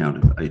probably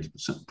accounting for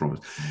 80% of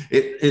profits.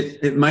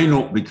 It may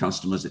not be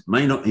customers, it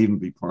may not even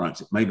be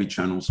products, it may be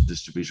channels of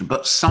distribution,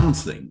 but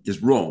something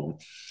is wrong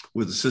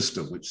with the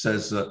system, which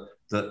says that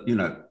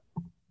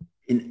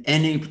in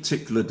any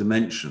particular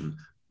dimension,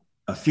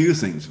 a few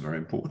things are very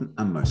important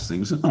and most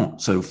things are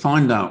not. So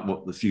find out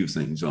what the few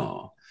things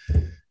are.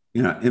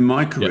 In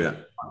my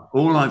career,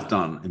 all I've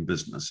done in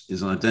business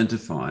is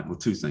identify,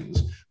 two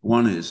things.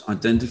 One is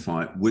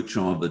identify which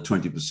are the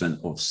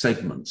 20% of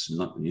segments,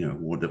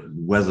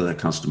 whether they're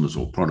customers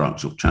or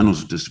products or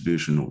channels of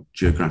distribution or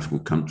geographical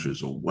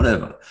countries or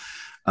whatever,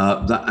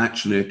 that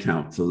actually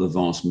account for the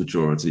vast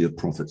majority of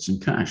profits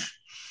and cash.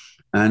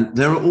 And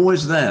they're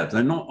always there.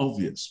 They're not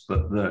obvious,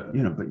 but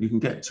but you can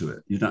get to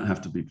it. You don't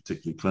have to be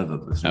particularly clever.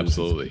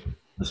 Absolutely.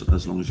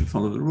 As long as you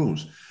follow the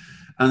rules.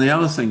 And the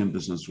other thing in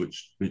business,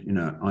 which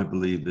I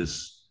believe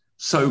is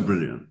so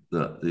brilliant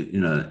that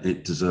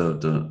it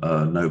deserved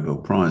a Nobel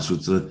Prize,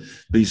 was the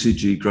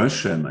BCG growth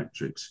share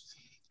matrix,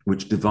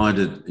 which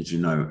divided, as you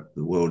know,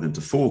 the world into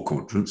 4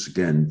 quadrants.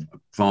 Again,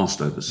 vast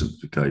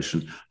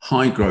oversimplification.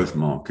 High growth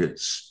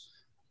markets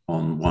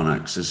on one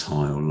axis,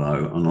 high or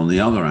low, and on the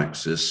other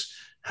axis,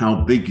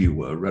 how big you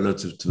were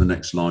relative to the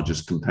next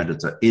largest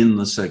competitor in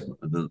the segment.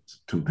 The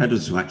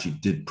competitors who actually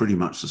did pretty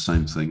much the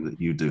same thing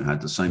that you do, had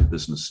the same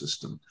business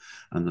system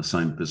and the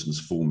same business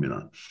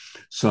formula.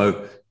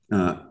 So,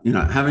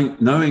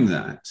 knowing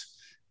that,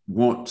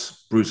 what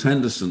Bruce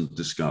Henderson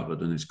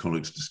discovered and his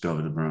colleagues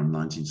discovered around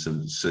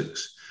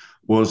 1976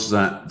 was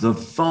that the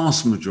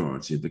vast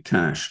majority of the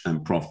cash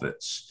and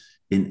profits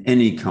in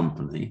any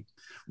company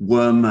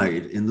were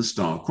made in the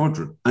star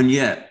quadrant. And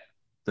yet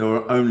there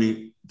were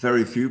only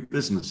very few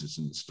businesses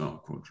in the star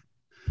quadrant.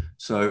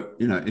 So,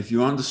 if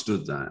you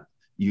understood that,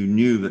 you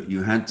knew that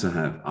you had to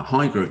have a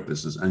high growth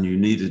business and you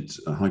needed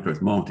a high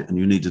growth market and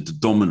you needed to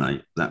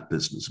dominate that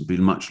business and be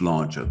much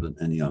larger than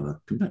any other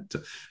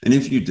competitor. And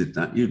if you did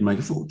that, you'd make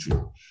a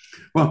fortune.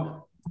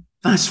 Well,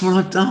 that's what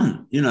I've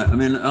done.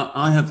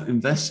 I have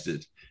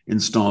invested in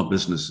star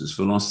businesses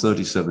for the last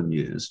 37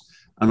 years,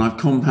 and I've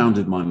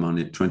compounded my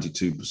money at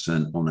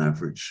 22% on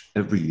average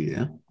every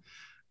year.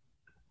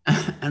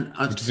 And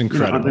which is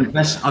incredible.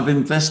 I've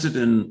invested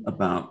in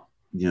about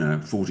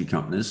 40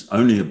 companies,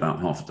 only about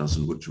half a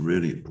dozen, which are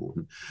really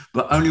important.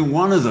 But only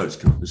one of those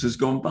companies has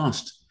gone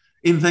bust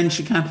in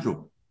venture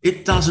capital.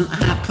 It doesn't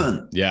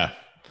happen. Yeah.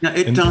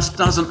 It just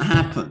doesn't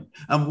happen.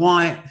 And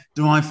why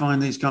do I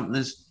find these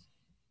companies?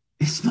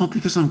 It's not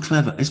because I'm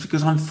clever. It's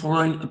because I'm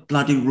following a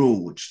bloody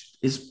rule, which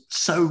is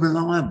so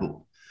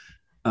reliable.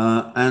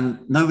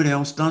 And nobody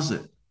else does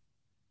it.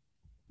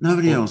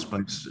 Nobody else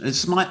makes it.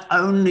 It's my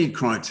only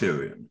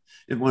criterion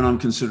when I'm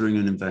considering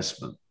an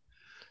investment,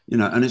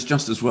 and it's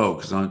just as well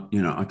because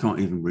I can't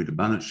even read a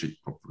balance sheet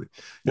properly.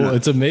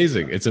 It's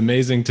amazing. It's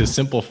amazing to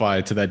simplify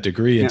to that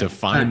degree and to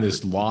find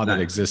this law that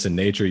exists in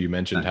nature. You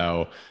mentioned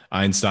how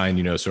Einstein,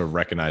 sort of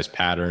recognized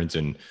patterns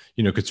and,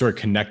 could sort of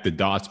connect the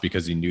dots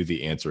because he knew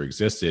the answer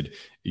existed.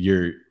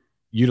 You're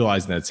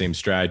utilizing that same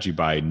strategy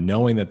by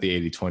knowing that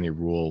the 80-20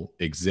 rule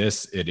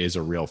exists. It is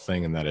a real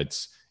thing and that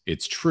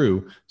it's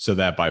true, so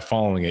that by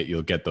following it,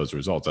 you'll get those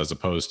results, as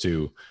opposed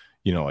to,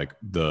 like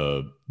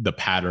the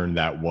pattern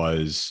that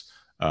was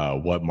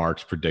what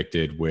Marx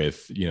predicted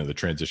with, the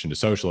transition to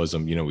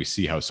socialism. We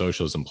see how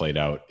socialism played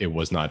out. It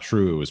was not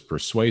true. It was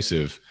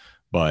persuasive,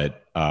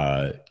 but,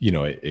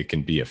 it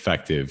can be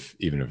effective,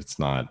 even if it's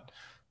not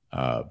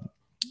a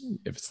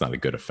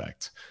good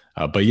effect.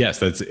 But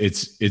yes,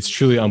 it's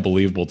truly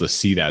unbelievable to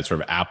see that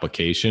sort of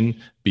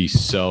application be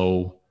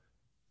so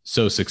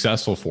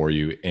successful for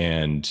you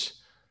and,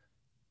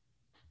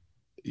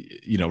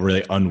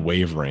 really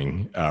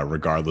unwavering,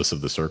 regardless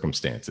of the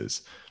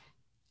circumstances.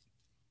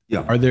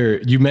 Yeah.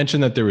 You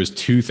mentioned that there was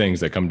 2 things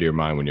that come to your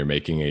mind when you're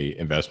making a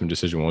investment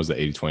decision. One was the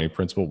 80-20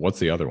 principle. What's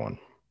the other one?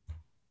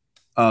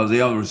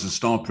 The other is the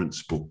star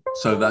principle.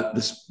 So that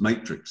this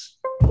matrix,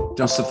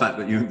 just the fact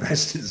that you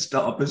invest in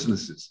star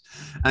businesses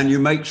and you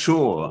make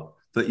sure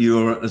that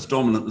you're as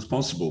dominant as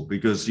possible,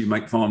 because you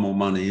make far more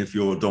money if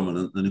you're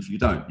dominant than if you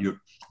don't.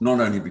 not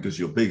only because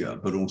you're bigger,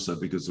 but also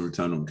because the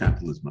return on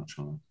capital is much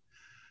higher.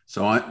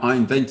 So I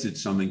invented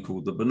something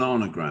called the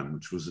bananagram,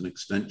 which was an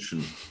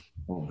extension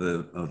of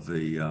the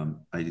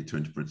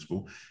 80-20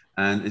 principle.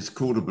 And it's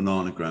called a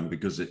bananagram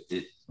because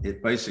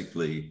it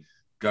basically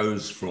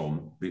goes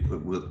from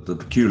the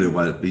peculiar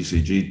way that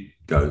BCG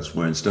goes,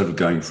 where instead of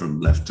going from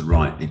left to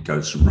right, it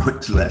goes from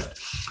right to left.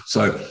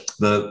 So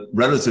the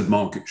relative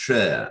market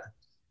share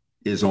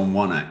is on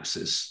one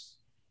axis,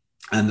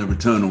 and the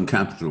return on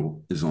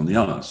capital is on the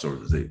other. Sorry,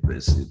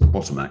 the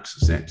bottom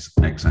axis, the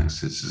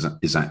x-axis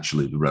is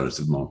actually the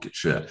relative market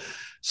share.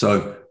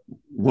 So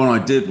what I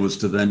did was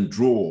to then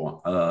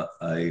draw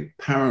a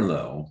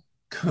parallel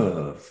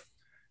curve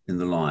in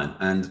the line.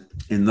 And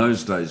in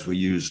those days, we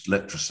used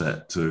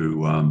Letraset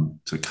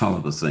to color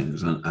the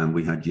things, and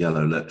we had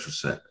yellow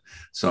Letraset.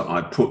 So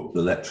I put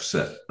the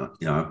Letraset,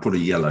 I put a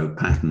yellow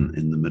pattern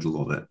in the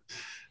middle of it.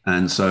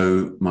 And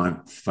so my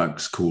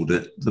folks called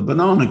it the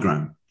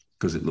bananagram,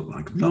 because it looked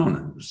like a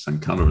banana. It was the same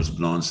color as a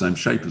banana, same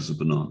shape as a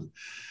banana.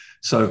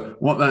 So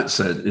what that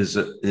said is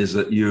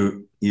that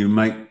you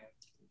make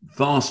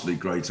vastly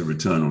greater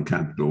return on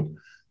capital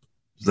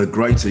the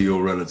greater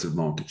your relative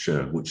market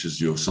share, which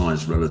is your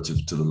size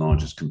relative to the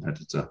largest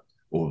competitor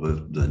or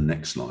the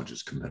next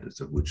largest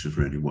competitor, which is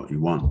really what you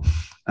want.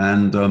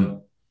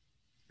 And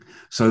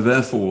so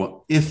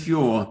therefore, if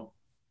you're,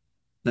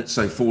 let's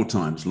say, 4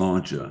 times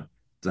larger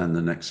than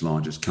the next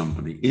largest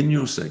company in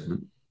your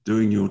segment,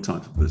 doing your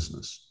type of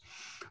business,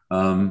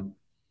 don't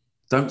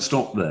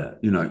stop there.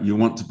 You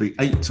want to be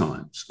 8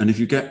 times. And if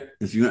you get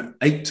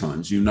 8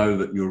 times, you know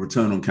that your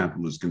return on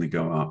capital is going to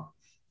go up.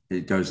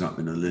 It goes up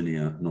in a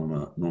linear,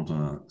 not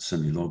a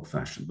semi-log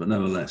fashion, but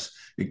nevertheless,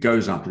 it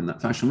goes up in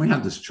that fashion. We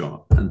had this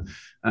chart,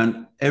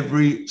 and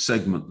every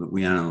segment that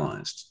we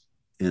analyzed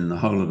in the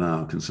whole of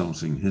our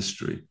consulting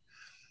history,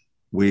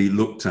 we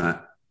looked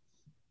at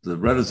the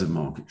relative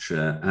market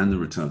share and the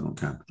return on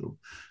capital.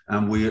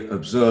 And we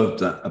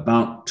observed that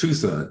about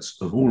 2/3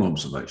 of all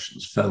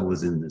observations fell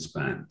within this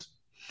band.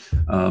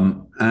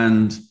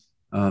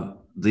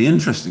 The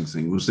interesting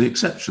thing was the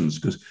exceptions,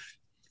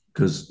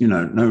 because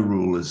no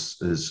rule is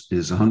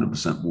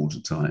 100%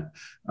 watertight.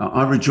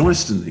 I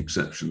rejoiced in the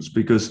exceptions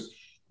because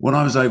what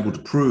I was able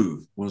to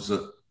prove was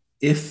that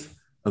if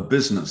a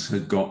business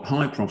had got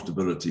high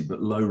profitability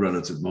but low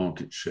relative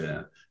market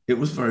share, it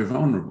was very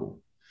vulnerable.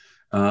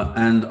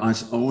 And I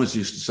always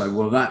used to say,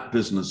 well, that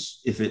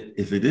business, if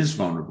it is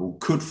vulnerable,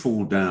 could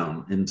fall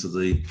down into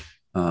the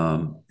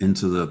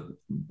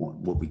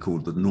what we call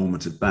the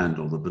normative band,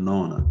 or the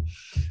banana.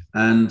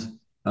 And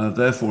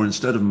therefore,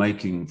 instead of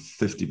making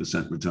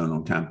 50% return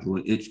on capital,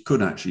 it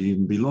could actually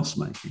even be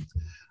loss-making.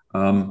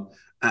 Lo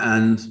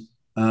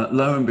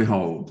and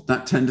behold,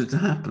 that tended to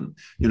happen.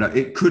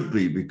 It could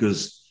be because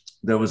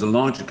there was a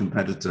larger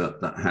competitor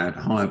that had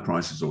higher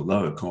prices or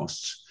lower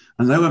costs,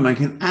 and they were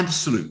making an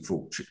absolute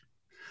fortune.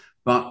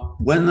 But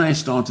when they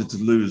started to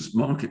lose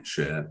market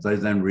share, they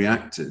then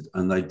reacted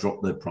and they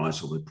dropped their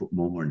price, or they put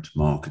more into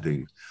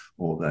marketing,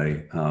 or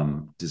they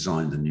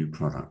designed a new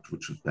product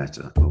which was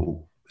better,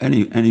 or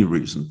any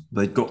reason.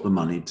 They got the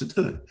money to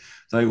do it.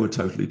 They were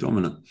totally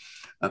dominant.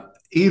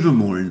 Even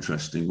more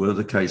interesting were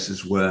the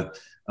cases where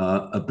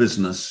a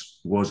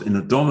business was in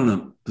a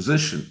dominant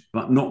position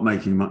but not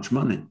making much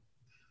money.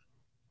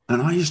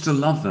 And I used to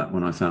love that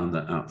when I found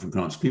that out from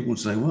clients. People would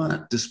say, well,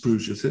 that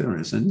disproves your theory.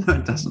 I said, no,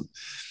 it doesn't.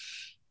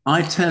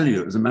 I tell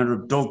you as a matter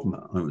of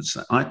dogma, I would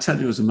say,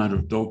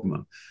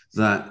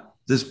 that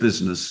this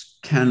business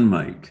can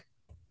make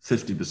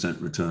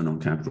 50% return on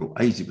capital,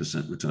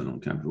 80% return on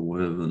capital,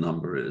 whatever the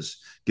number is,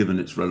 given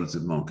its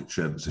relative market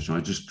share position.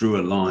 I just drew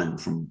a line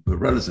from the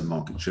relative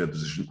market share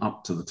position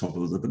up to the top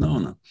of the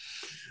banana.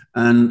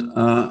 And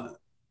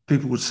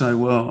people would say,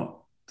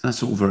 well,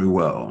 that's all very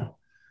well.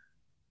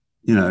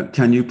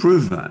 Can you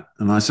prove that?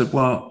 And I said,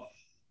 well,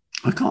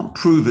 I can't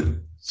prove it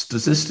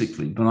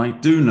statistically, but I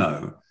do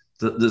know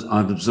that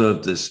I've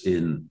observed this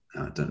in,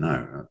 I don't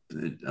know,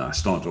 I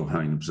started off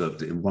having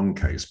observed it in one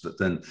case, but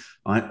then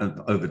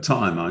over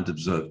time, I'd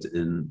observed it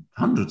in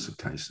hundreds of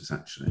cases,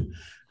 actually.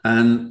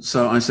 And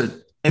so I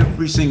said,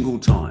 every single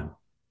time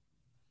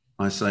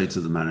I say to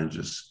the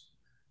managers,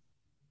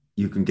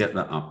 you can get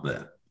that up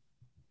there.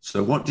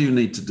 So what do you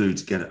need to do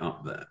to get it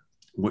up there?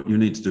 What you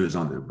need to do is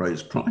either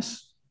raise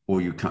price,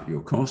 or you cut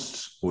your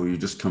costs, or you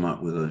just come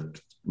up with a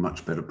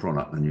much better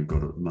product than you've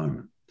got at the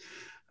moment.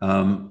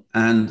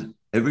 And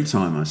every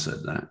time I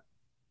said that,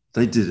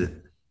 they did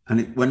it, and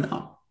it went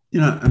up.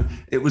 And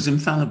it was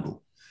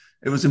infallible.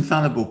 It was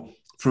infallible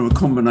from a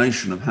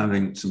combination of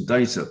having some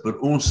data, but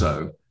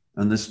also,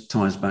 and this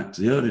ties back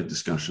to the earlier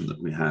discussion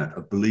that we had,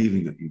 of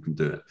believing that you can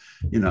do it.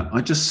 I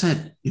just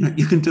said,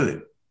 you can do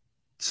it.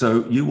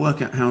 So you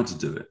work out how to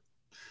do it.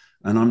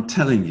 And I'm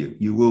telling you,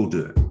 you will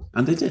do it.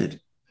 And they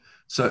did.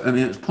 So,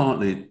 it's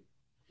partly,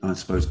 I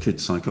suppose, kid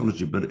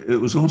psychology, but it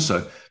was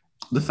also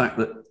the fact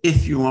that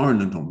if you are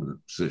in a dominant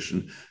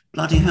position,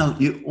 bloody hell,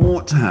 you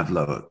ought to have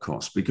lower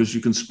costs because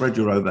you can spread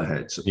your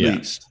overheads at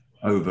least.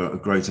 over a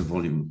greater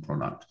volume of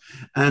product.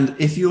 And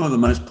if you are the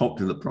most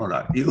popular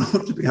product, you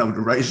ought to be able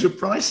to raise your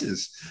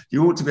prices.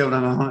 You ought to be able to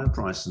have a higher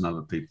price than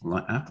other people,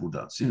 like Apple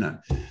does, you know.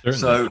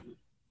 Certainly.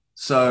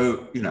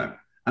 So, you know,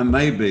 and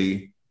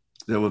maybe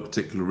there were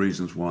particular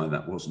reasons why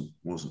that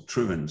wasn't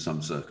true in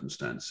some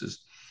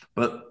circumstances.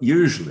 But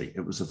usually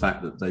it was the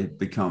fact that they'd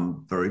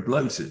become very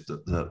bloated,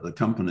 that the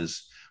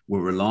companies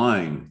were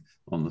relying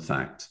on the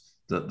fact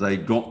that they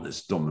got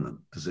this dominant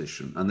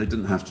position and they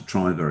didn't have to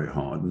try very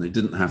hard and they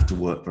didn't have to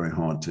work very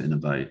hard to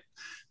innovate.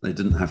 They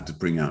didn't have to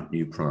bring out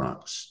new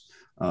products.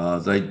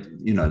 They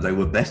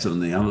were better than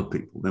the other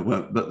people.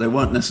 But they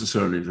weren't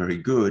necessarily very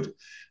good,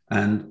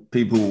 and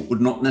people would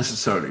not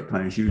necessarily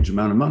pay a huge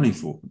amount of money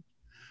for them.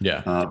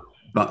 Yeah.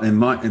 But in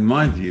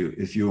my view,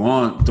 if you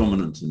are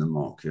dominant in the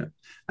market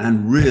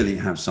and really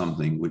have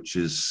something which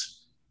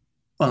is,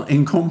 well,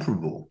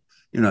 incomparable,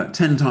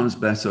 10 times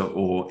better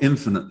or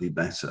infinitely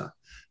better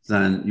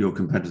than your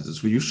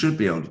competitors, well, you should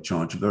be able to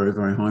charge a very,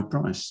 very high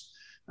price.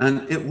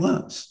 And it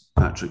works,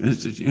 Patrick.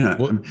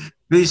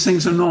 These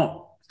things they're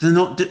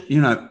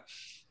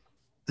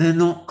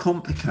not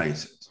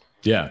complicated.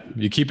 Yeah,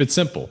 you keep it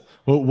simple.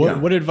 Well,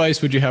 what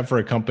advice would you have for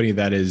a company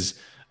that is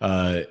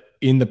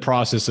in the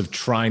process of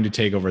trying to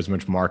take over as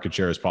much market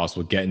share as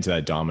possible, get into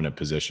that dominant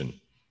position?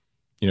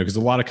 Because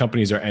a lot of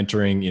companies are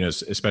entering,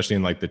 especially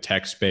in like the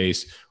tech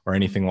space or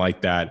anything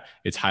like that,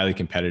 it's highly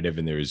competitive,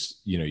 and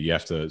there's, you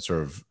have to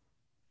sort of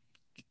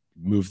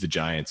move the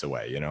giants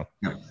away,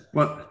 Yeah.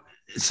 Well,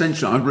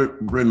 essentially, I've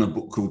written a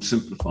book called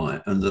Simplify,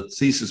 and the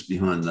thesis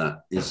behind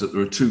that is that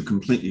there are two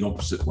completely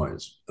opposite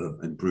ways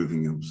of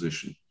improving your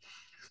position.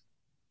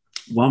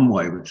 One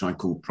way, which I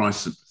call price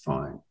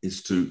simplifying,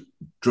 is to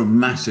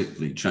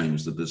dramatically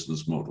change the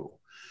business model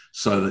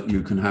so that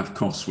you can have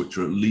costs which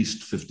are at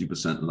least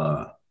 50%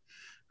 lower.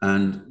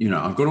 And,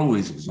 I've got all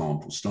these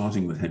examples,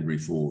 starting with Henry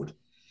Ford,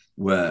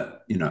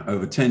 where,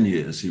 over 10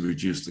 years, he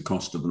reduced the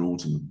cost of an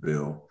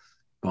automobile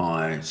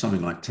by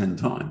something like 10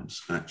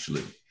 times,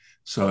 actually.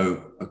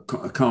 So a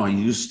car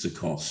used to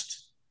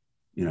cost,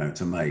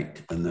 to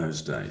make in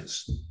those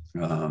days,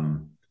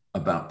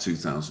 about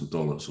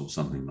 $2,000 or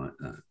something like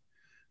that.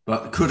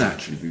 But it could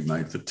actually be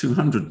made for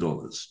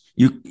 $200.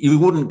 You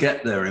wouldn't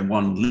get there in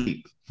one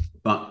leap,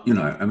 but,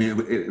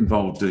 it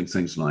involved doing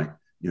things like,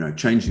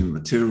 changing the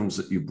materials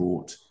that you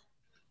bought.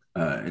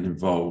 It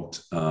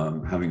involved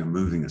having a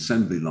moving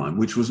assembly line,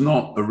 which was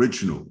not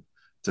original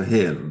to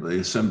him. The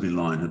assembly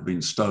line had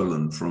been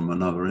stolen from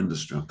another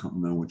industry. I can't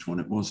remember which one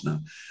it was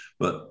now,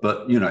 but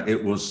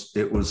it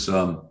was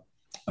a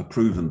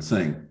proven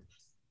thing.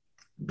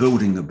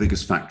 Building the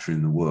biggest factory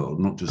in the world,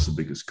 not just the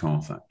biggest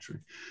car factory.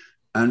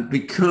 And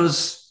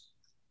because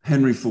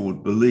Henry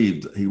Ford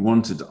believed that he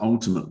wanted to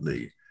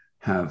ultimately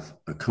have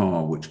a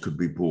car which could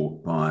be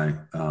bought by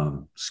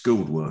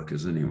skilled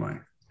workers anyway,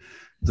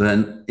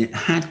 then it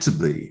had to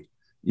be,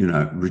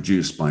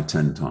 reduced by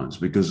 10 times,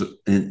 because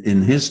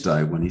in his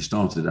day, when he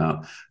started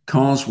out,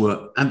 cars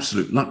were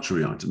absolute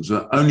luxury items.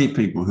 Only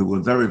people who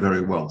were very,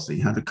 very wealthy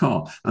had a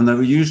car. And they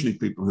were usually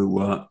people who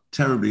were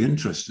terribly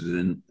interested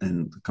in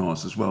the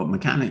cars as well,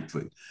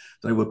 mechanically.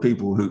 They were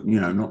people who,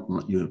 not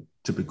like your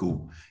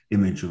typical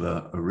image of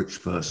a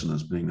rich person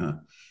as being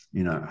a,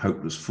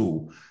 hopeless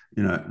fool.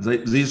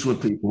 These were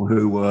people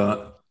who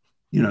were,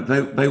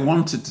 they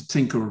wanted to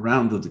tinker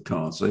around with the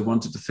cars. They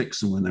wanted to fix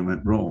them when they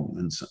went wrong,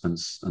 and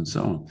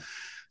so on.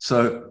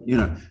 So,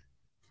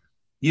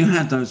 you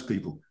had those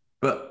people.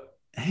 But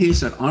he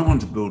said, I want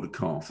to build a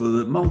car for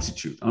the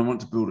multitude. I want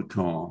to build a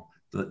car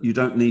that you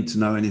don't need to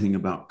know anything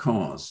about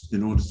cars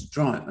in order to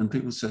drive. And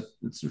people said,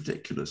 it's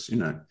ridiculous,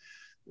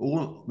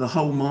 the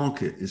whole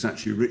market is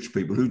actually rich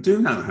people who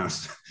do know how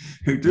to,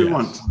 who do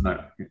want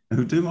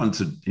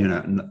to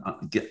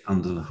get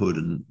under the hood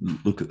and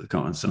look at the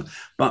car and so on.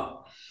 But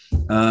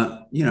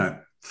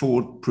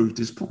Ford proved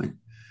his point.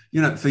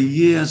 For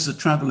years, the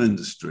travel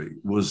industry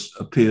was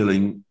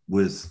appealing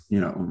with,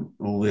 on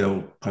all the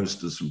old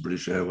posters from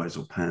British Airways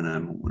or Pan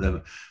Am or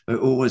whatever.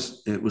 It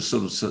was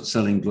sort of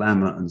selling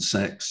glamour and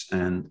sex,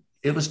 and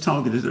it was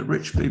targeted at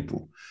rich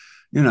people.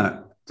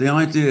 The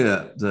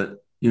idea that,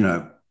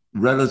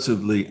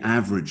 relatively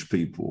average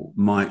people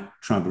might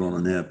travel on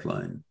an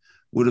airplane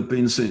would have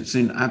been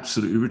seen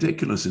absolutely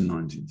ridiculous in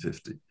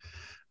 1950.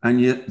 And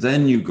yet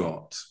then you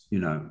got,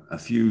 a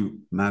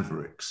few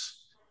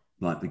mavericks,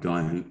 like the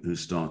guy who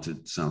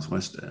started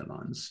Southwest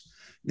Airlines,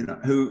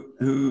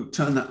 who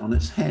turned that on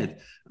its head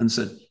and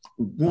said,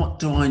 what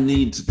do I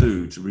need to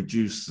do to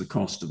reduce the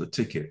cost of a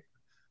ticket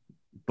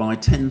by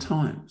 10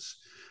 times?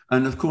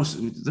 And of course,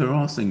 there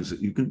are things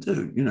that you can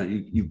do.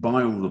 You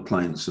buy all the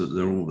planes so that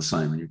they're all the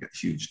same and you get a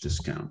huge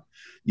discount.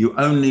 You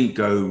only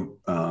go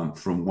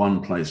from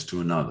one place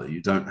to another.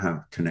 You don't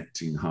have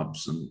connecting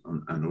hubs and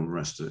all the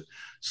rest of it.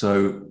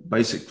 So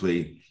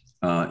basically,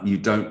 you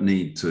don't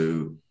need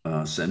to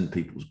send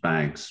people's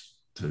bags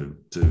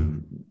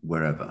to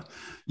wherever.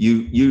 You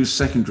use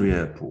secondary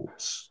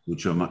airports,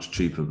 which are much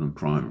cheaper than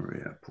primary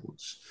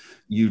airports.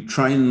 You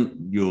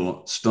train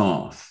your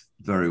staff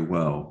very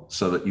well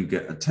so that you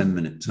get a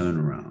 10-minute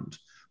turnaround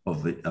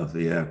of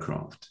the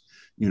aircraft.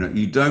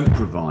 You don't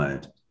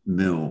provide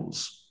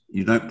meals,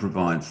 you don't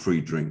provide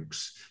free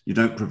drinks, you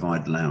don't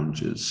provide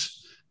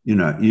lounges.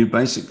 You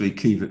basically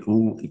keep it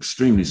all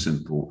extremely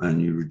simple,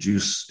 and you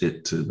reduce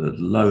it to the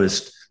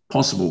lowest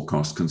possible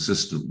cost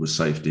consistent with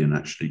safety and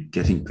actually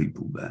getting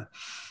people there.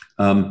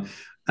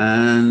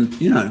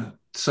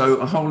 So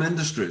a whole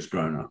industry has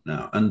grown up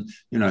now. And,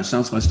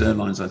 Southwest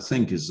Airlines, I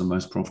think, is the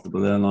most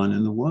profitable airline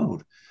in the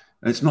world.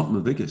 It's not the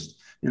biggest,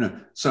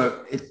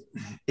 so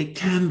it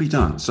can be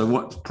done. So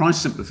what price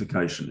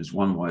simplification is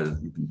one way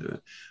that you can do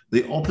it.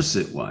 The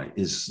opposite way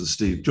is the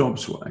Steve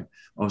Jobs way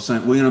of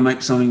saying, we're going to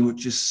make something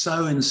which is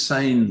so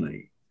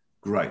insanely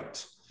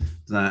great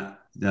that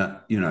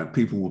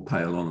people will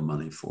pay a lot of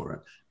money for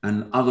it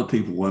and other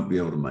people won't be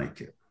able to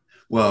make it.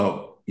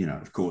 Well,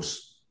 of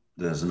course,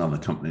 there's another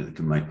company that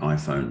can make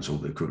iPhones or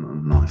the equivalent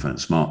of an iPhone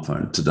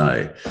smartphone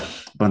today.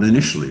 But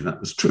initially that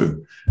was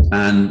true.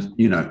 And,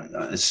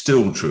 it's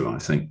still true, I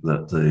think,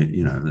 that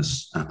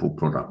this Apple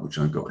product, which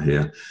I've got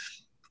here,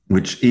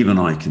 which even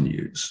I can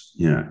use,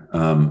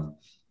 to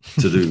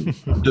do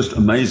just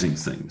amazing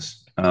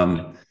things.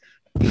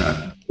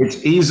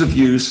 It's ease of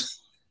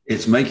use,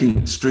 it's making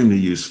it extremely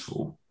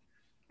useful.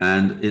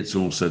 And it's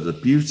also the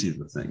beauty of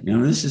the thing.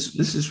 This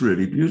is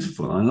really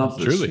beautiful. I love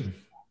this. Truly.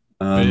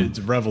 It's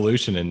a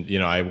revolution. And,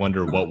 I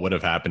wonder what would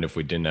have happened if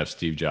we didn't have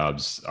Steve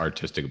Jobs'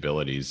 artistic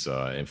abilities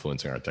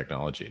influencing our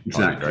technology.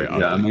 Exactly.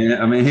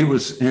 Yeah. I mean, he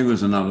was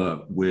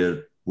another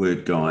weird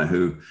guy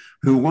who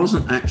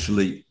wasn't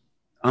actually,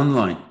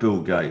 unlike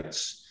Bill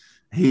Gates,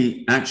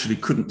 he actually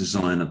couldn't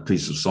design a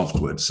piece of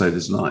software to save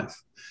his life.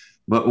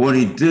 But what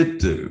he did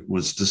do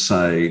was to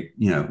say,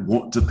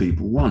 what do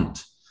people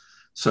want?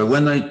 So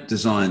when they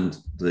designed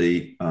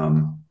the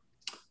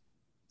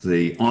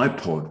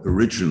iPod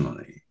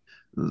originally,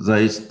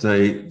 they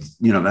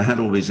had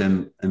all these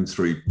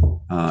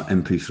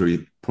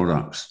MP3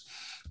 products,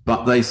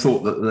 but they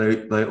thought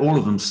that they all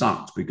of them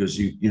sucked because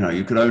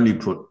you could only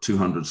put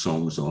 200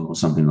 songs on or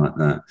something like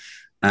that,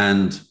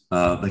 and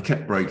they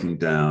kept breaking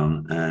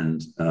down,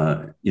 and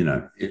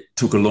it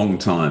took a long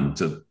time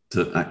to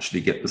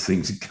actually get the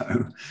thing to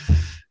go.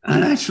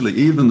 And actually,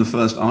 even the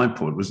first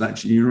iPod was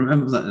actually, you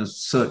remember that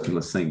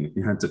circular thing that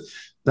you had to.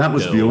 That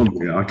was beyond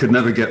me. I could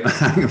never get the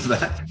hang of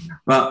that.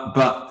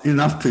 But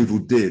enough people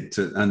did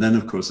and then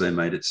of course they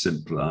made it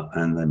simpler,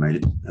 and they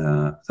made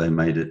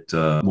it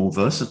more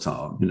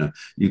versatile. And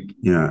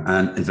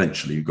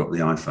eventually you got the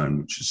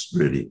iPhone, which is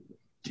really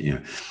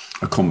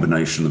a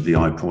combination of the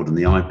iPod and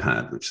the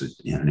iPad, which is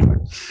anyway.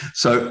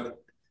 So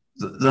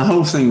the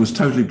whole thing was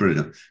totally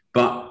brilliant,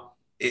 but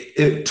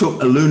it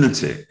took a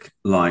lunatic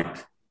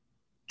like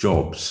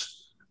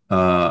Jobs,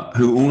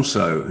 who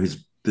also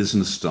his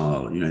business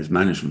style, his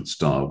management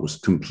style was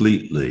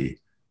completely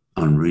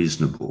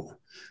unreasonable.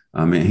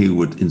 I mean, he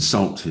would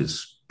insult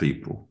his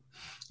people.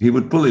 He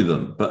would bully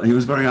them, but he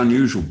was a very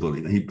unusual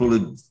bully. He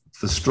bullied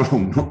the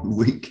strong, not the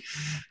weak.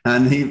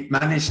 And he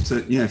managed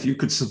to, if you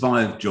could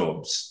survive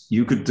Jobs,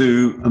 you could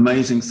do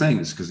amazing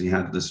things because he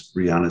had this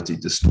reality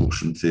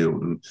distortion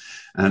field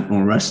and all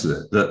the rest of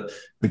it. That,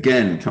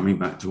 again, coming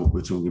back to what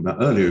we were talking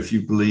about earlier, if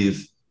you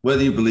believe,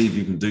 whether you believe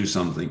you can do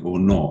something or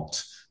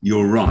not,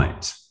 you're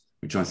right.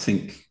 Which I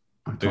think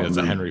that's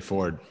a Henry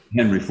Ford.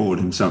 Henry Ford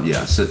himself,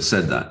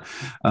 said that,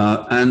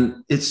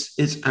 and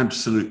it's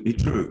absolutely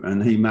true.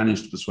 And he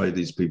managed to persuade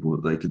these people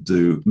that they could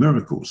do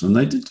miracles, and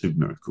they did do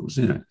miracles.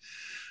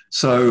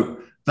 So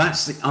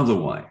that's the other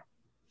way.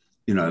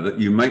 That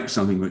you make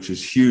something which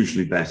is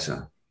hugely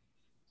better,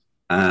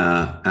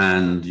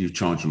 and you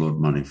charge a lot of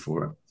money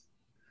for it.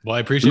 Well, I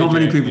appreciate. Not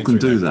many people can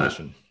do that.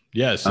 Question.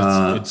 Yes,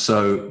 it's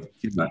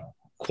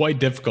quite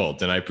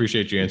difficult. And I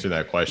appreciate you answering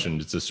that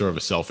question. It's a sort of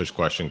a selfish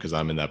question because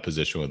I'm in that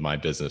position with my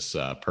business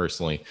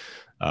personally.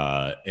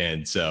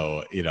 And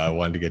so, I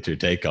wanted to get your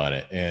take on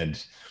it. And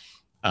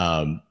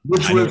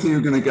which route are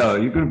you going to go? Are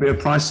you going to be a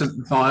price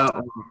simplifier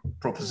or a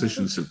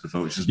proposition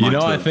simplifier? Which is my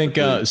I think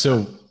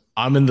so.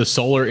 I'm in the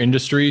solar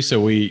industry.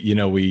 So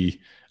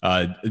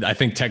I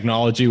think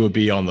technology would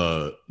be on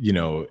the,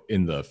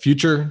 in the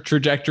future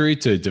trajectory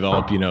to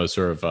develop,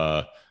 sort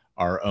of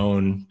our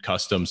own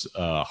customs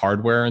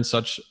hardware and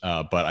such.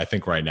 But I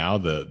think right now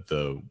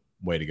the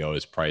way to go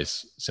is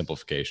price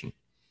simplification.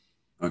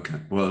 Okay.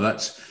 Well,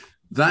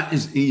 that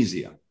is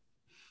easier.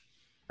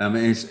 I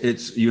mean,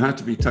 it's you have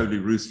to be totally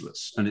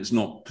ruthless, and it's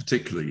not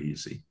particularly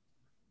easy.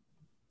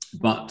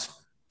 But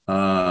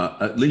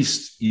at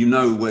least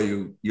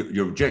where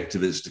your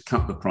objective is to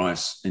cut the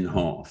price in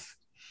half,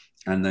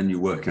 and then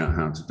you work out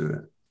how to do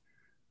it.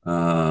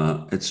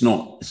 It's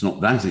not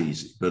that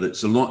easy, but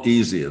it's a lot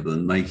easier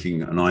than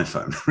making an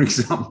iPhone, for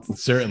example.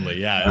 Certainly,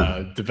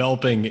 yeah.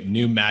 Developing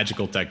new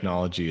magical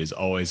technology is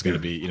always going to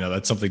be,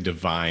 that's something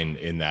divine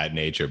in that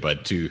nature.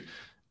 But to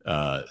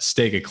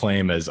stake a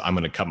claim as I'm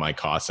going to cut my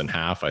costs in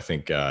half, I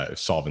think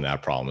solving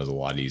that problem is a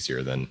lot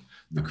easier than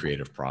the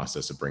creative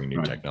process of bringing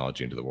new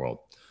technology into the world.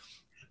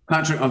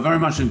 Patrick, I very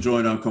much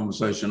enjoyed our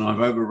conversation. I've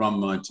overrun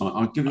my time.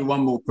 I'll give you one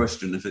more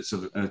question if it's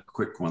a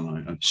quick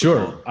one.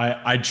 Sure.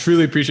 I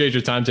truly appreciate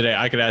your time today.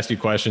 I could ask you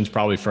questions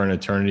probably for an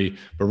eternity.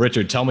 But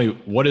Richard, tell me,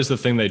 what is the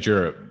thing that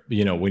you're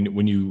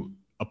when you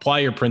apply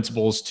your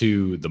principles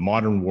to the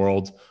modern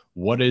world,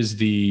 what is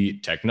the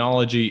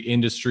technology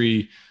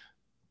industry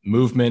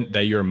movement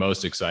that you're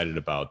most excited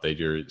about, that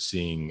you're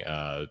seeing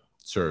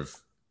sort of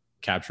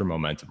capture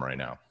momentum right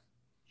now?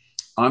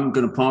 I'm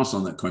going to pass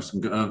on that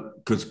question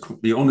because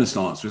the honest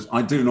answer is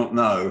I do not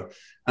know.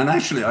 And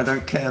actually, I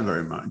don't care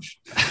very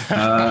much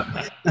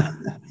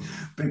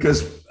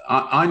because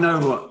I know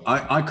what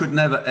I could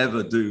never,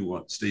 ever do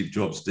what Steve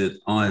Jobs did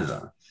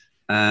either.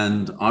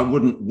 And I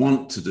wouldn't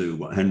want to do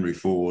what Henry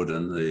Ford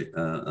and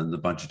the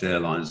budget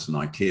airlines and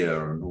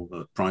IKEA and all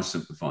the price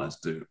simplifiers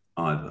do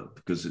either,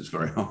 because it's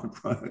very hard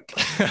work.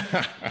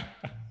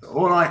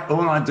 All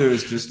I do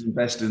is just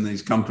invest in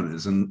these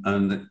companies,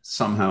 and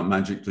somehow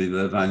magically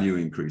their value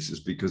increases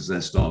because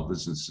they're star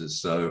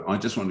businesses. So I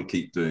just want to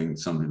keep doing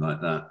something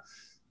like that.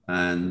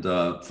 And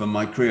for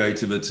my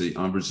creativity,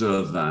 I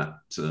reserve that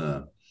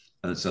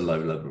as a low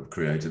level of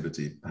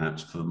creativity,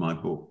 perhaps, for my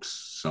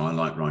books. So I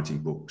like writing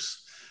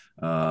books,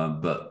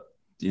 but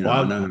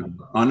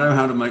I know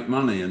how to make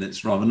money, and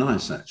it's rather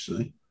nice,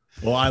 actually.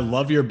 Well, I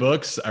love your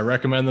books. I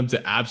recommend them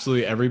to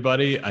absolutely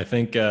everybody. I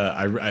think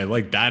I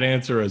like that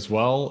answer as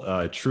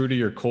well. True to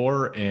your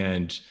core.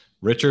 And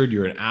Richard,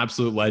 you're an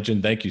absolute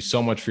legend. Thank you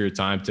so much for your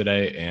time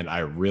today. And I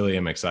really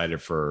am excited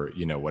for,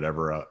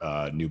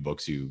 whatever new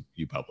books you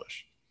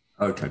publish.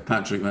 Okay,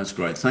 Patrick, that's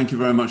great. Thank you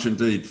very much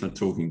indeed for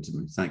talking to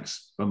me.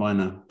 Thanks. Bye-bye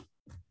now.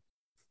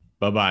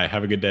 Bye-bye.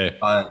 Have a good day.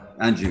 Bye.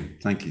 And you.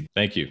 Thank you.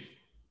 Thank you.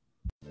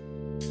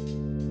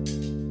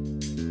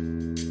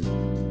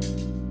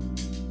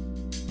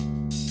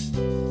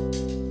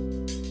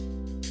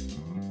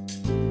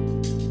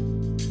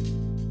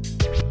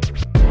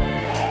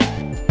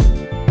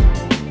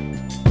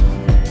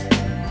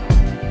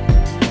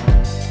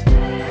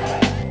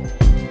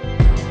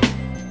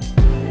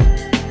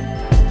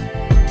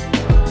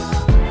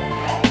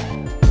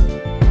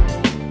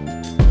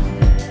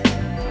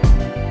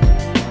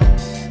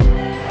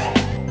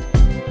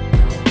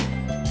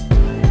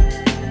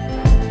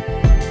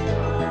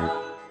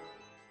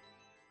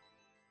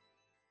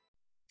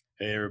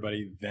 Hey,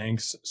 everybody.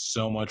 Thanks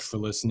so much for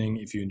listening.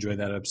 If you enjoyed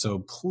that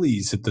episode,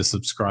 please hit the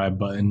subscribe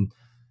button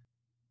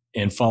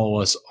and follow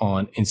us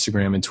on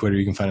Instagram and Twitter.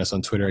 You can find us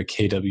on Twitter at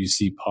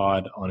KWC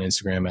Pod, on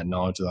Instagram at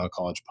Knowledge Without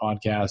College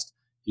Podcast.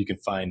 You can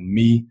find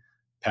me,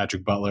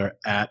 Patrick Butler,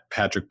 at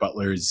Patrick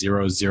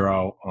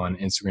Butler00 on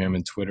Instagram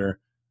and Twitter.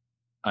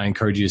 I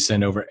encourage you to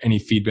send over any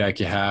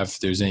feedback you have. If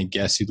there's any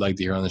guests you'd like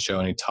to hear on the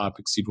show, any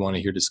topics you'd want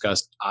to hear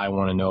discussed, I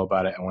want to know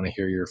about it. I want to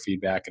hear your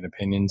feedback and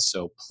opinions.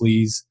 So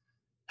please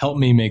help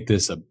me make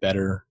this a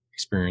better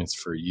experience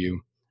for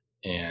you.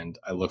 And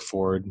I look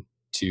forward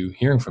to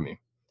hearing from you.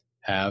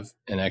 Have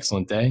an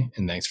excellent day,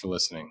 and thanks for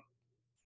listening.